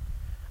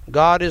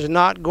 God is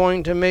not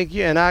going to make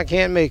you, and I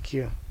can't make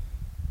you.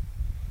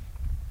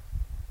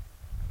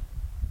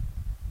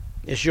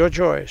 It's your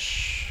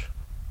choice.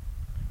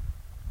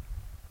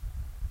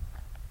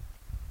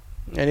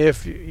 And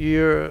if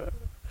you're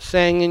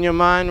saying in your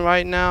mind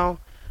right now,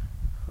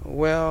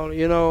 well,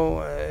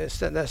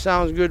 that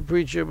sounds good,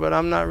 preacher, but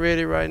I'm not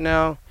ready right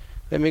now.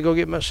 Let me go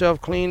get myself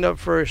cleaned up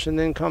first and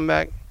then come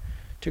back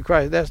to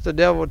Christ. That's the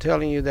devil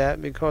telling you that,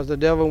 because the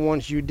devil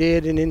wants you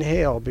dead and in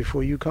hell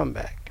before you come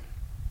back.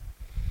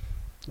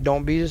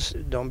 Don't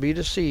be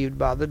deceived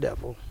by the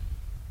devil.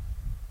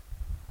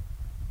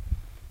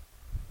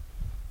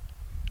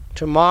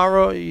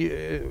 Tomorrow,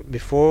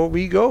 before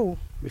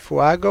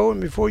I go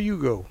and before you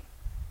go,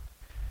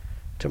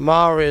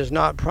 tomorrow is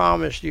not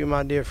promised you,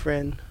 my dear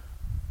friend.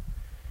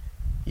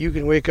 You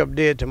can wake up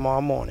dead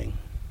tomorrow morning.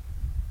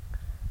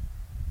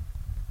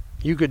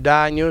 You could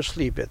die in your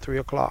sleep at 3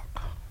 o'clock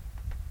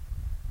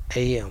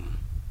a.m.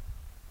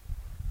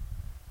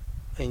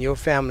 and your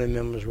family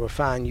members will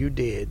find you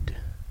dead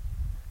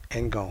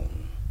and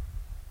gone.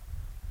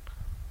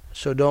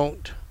 So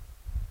don't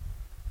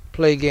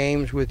play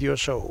games with your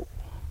soul.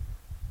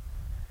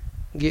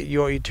 Get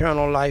your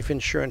eternal life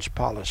insurance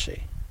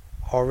policy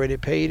already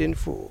paid in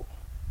full.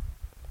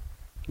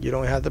 You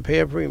don't have to pay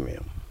a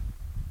premium.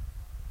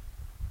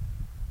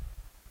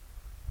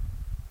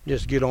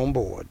 Just get on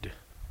board.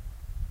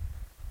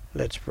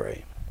 Let's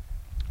pray.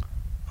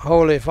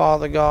 Holy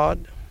Father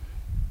God,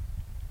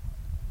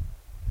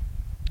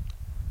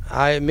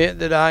 I admit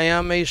that I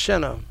am a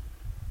sinner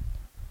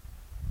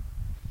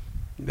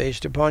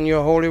based upon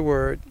your holy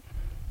word,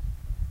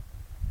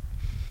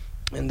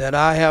 and that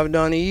I have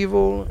done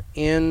evil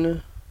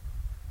in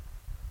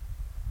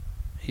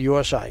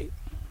your sight.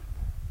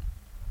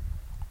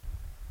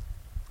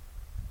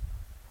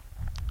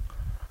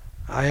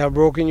 I have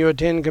broken your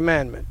 10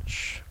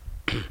 commandments.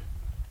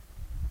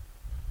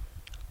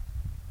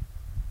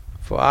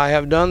 For I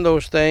have done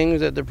those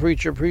things that the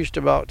preacher preached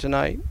about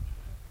tonight.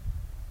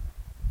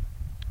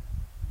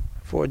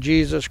 For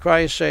Jesus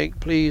Christ's sake,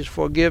 please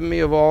forgive me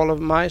of all of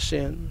my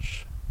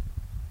sins.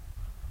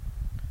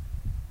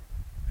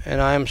 And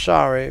I am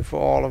sorry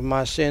for all of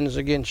my sins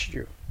against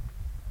you.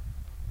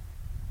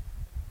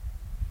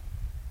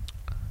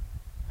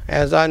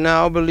 As I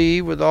now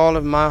believe with all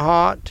of my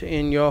heart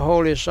in your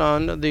Holy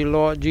Son, the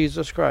Lord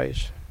Jesus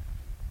Christ,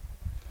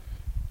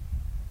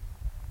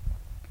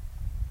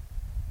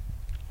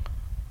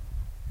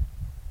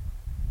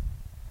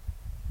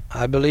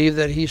 I believe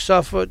that he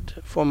suffered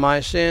for my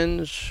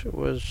sins,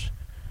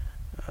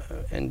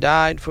 and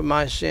died for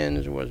my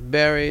sins, was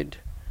buried,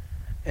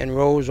 and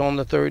rose on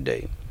the third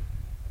day.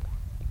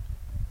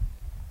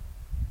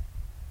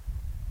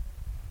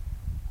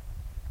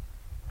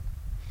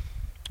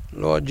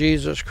 Lord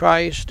Jesus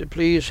Christ,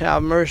 please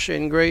have mercy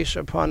and grace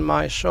upon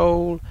my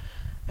soul,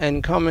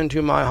 and come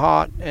into my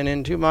heart and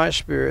into my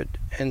spirit,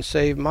 and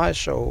save my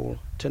soul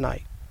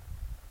tonight.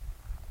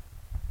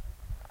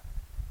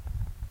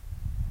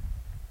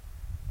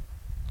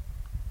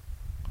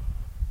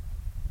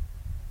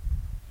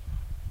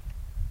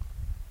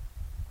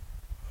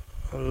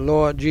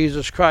 Lord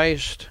Jesus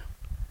Christ,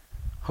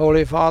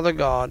 Holy Father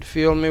God,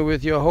 fill me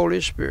with your Holy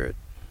Spirit.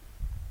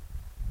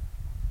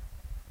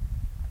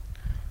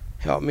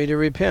 Help me to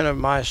repent of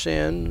my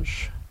sins.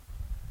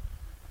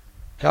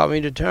 Help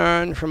me to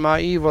turn from my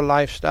evil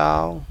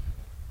lifestyle.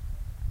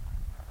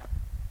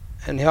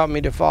 And help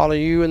me to follow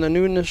you in the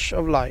newness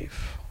of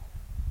life.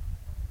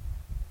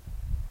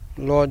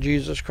 Lord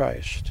Jesus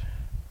Christ.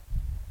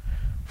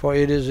 For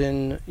it is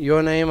in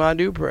your name I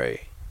do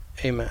pray.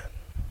 Amen.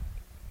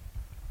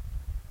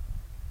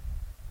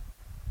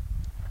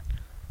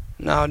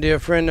 Now, dear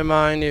friend of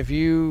mine, if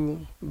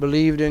you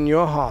believed in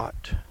your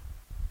heart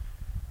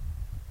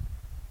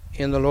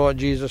in the Lord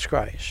Jesus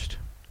Christ,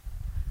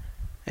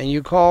 and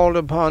you called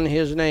upon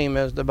his name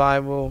as the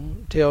Bible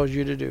tells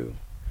you to do,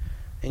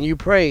 and you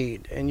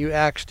prayed and you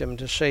asked him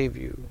to save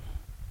you,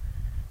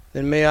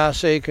 then may I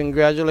say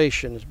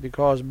congratulations,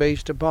 because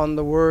based upon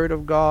the Word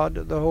of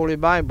God, the Holy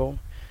Bible,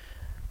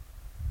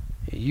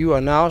 you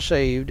are now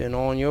saved and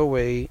on your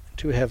way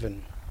to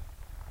heaven.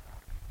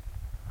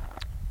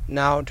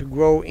 Now, to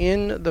grow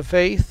in the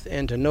faith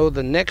and to know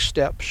the next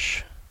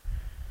steps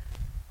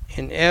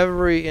in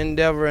every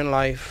endeavor in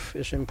life,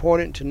 it's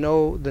important to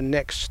know the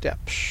next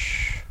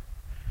steps.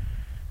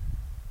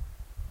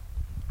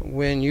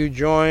 When you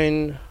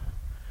join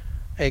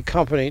a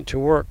company to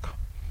work,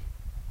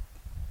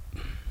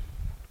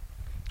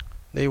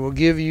 they will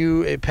give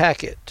you a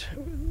packet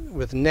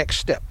with next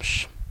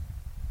steps.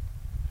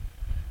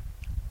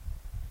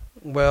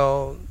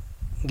 Well,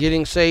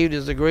 getting saved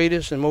is the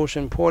greatest and most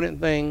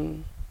important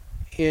thing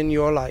in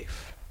your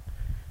life,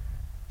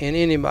 in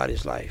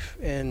anybody's life,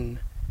 and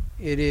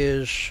it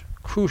is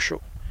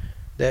crucial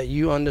that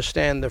you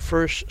understand the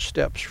first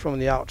steps from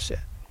the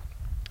outset.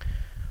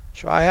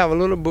 So I have a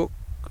little book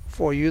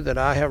for you that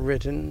I have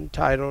written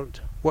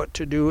titled What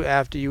to Do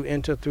After You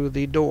Enter Through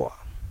the Door.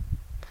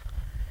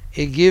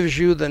 It gives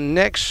you the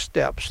next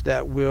steps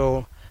that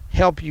will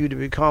help you to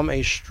become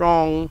a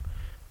strong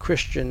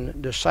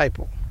Christian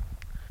disciple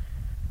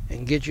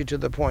and get you to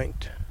the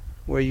point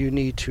where you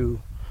need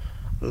to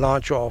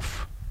launch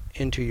off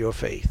into your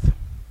faith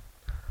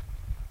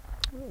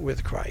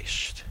with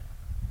Christ.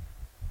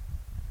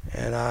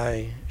 And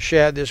I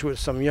shared this with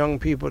some young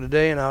people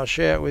today, and I'll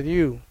share it with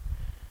you.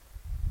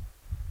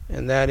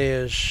 And that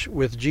is,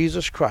 with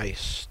Jesus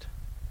Christ,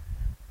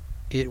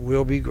 it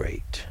will be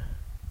great.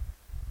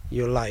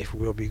 Your life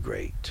will be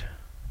great.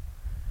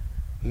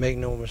 Make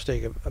no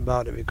mistake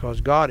about it,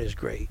 because God is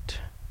great.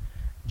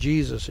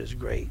 Jesus is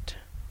great.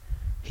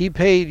 He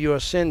paid your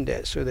sin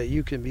debt so that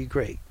you can be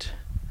great.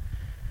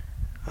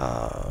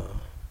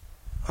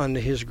 Under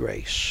his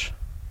grace,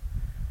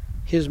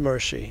 his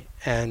mercy,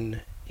 and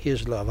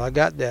his love. I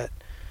got that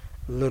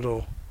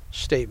little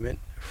statement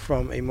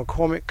from a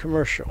McCormick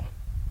commercial.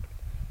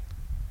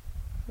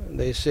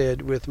 They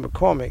said, with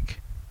McCormick,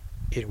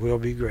 it will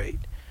be great.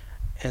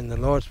 And the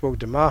Lord spoke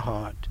to my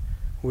heart,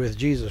 with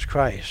Jesus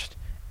Christ,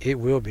 it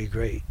will be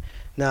great.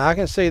 Now, I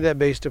can say that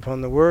based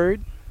upon the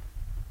Word,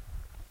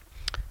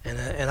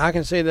 and I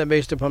can say that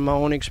based upon my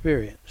own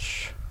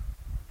experience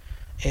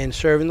in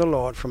serving the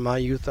Lord from my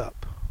youth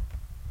up.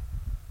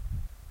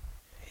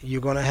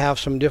 You're going to have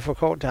some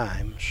difficult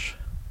times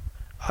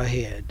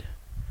ahead.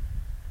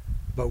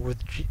 But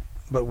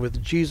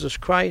with Jesus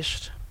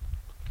Christ,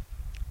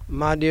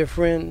 my dear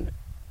friend,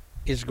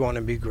 it's going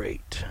to be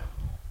great.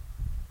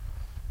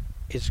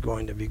 It's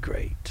going to be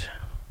great.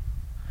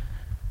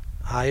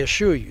 I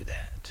assure you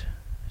that.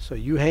 So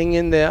you hang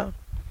in there.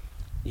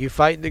 You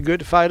fight the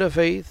good fight of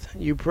faith.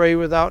 You pray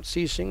without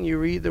ceasing. You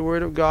read the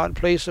Word of God.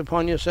 Place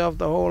upon yourself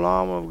the whole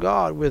armor of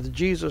God with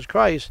Jesus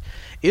Christ.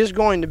 It's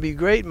going to be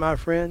great, my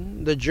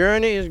friend. The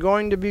journey is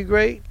going to be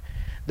great.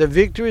 The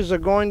victories are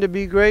going to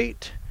be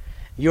great.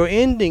 Your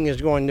ending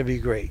is going to be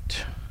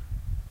great.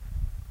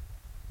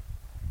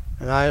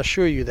 And I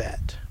assure you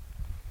that.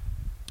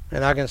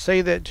 And I can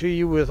say that to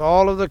you with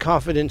all of the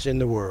confidence in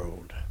the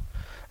world.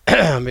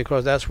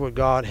 because that's what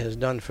God has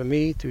done for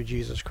me through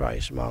Jesus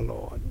Christ, my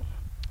Lord.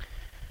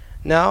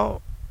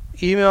 Now,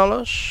 email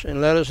us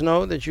and let us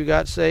know that you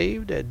got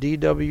saved at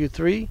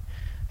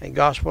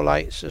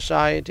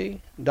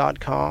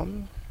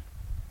dw3@gospellightsociety.com.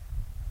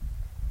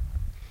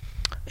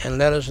 And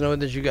let us know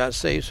that you got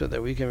saved so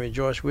that we can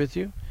rejoice with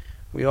you.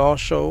 We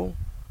also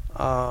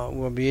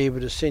will be able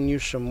to send you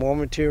some more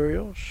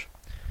materials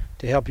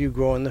to help you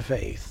grow in the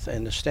faith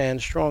and to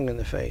stand strong in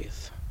the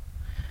faith.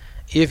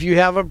 If you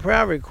have a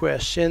prayer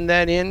request, send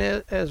that in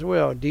as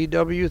well,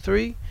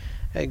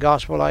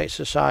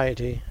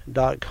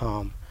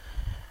 dw3@gospellightsociety.com.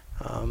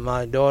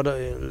 My daughter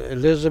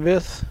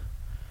Elizabeth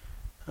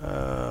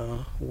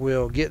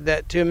will get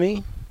that to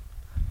me,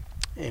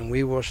 and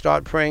we will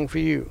start praying for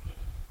you.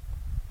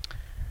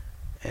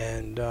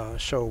 And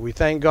so we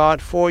thank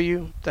God for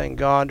you. Thank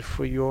God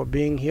for your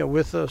being here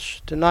with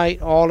us tonight,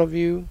 all of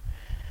you.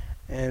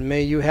 And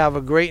may you have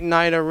a great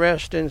night of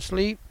rest and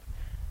sleep.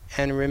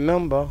 And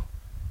remember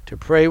to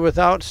pray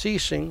without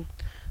ceasing.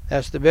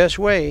 That's the best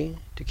way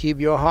to keep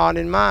your heart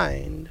and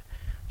mind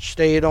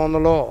stayed on the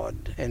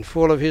Lord and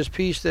full of His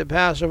peace that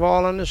passeth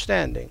all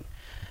understanding,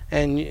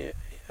 and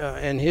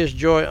His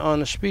joy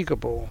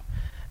unspeakable.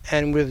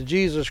 And with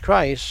Jesus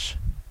Christ,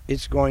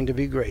 it's going to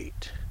be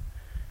great.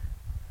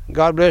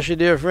 God bless you,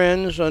 dear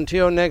friends.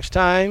 Until next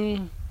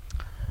time.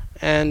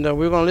 And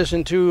we're going to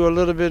listen to a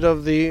little bit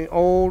of the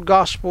old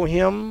gospel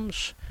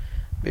hymns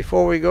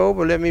before we go,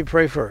 but let me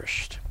pray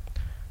first.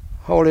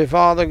 Holy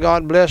Father,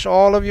 God bless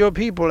all of your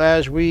people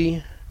as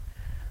we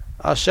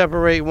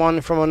separate one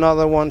from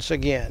another once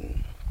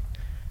again.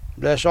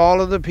 Bless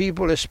all of the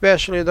people,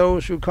 especially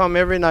those who come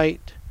every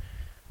night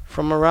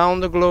from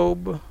around the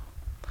globe.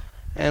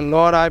 And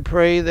Lord, I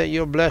pray that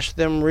you'll bless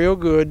them real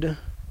good.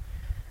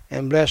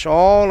 And bless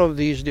all of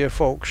these dear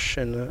folks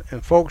and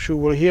folks who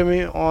will hear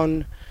me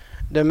on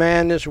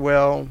demand as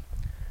well.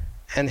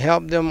 And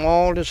help them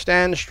all to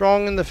stand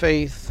strong in the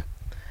faith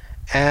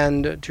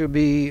and to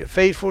be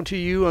faithful to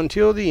you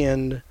until the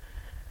end.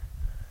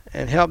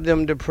 And help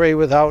them to pray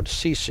without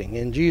ceasing.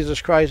 In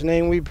Jesus Christ's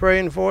name we pray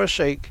and for His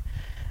sake.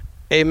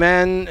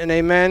 Amen and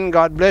amen.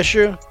 God bless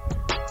you.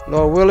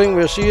 Lord willing,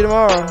 we'll see you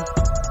tomorrow.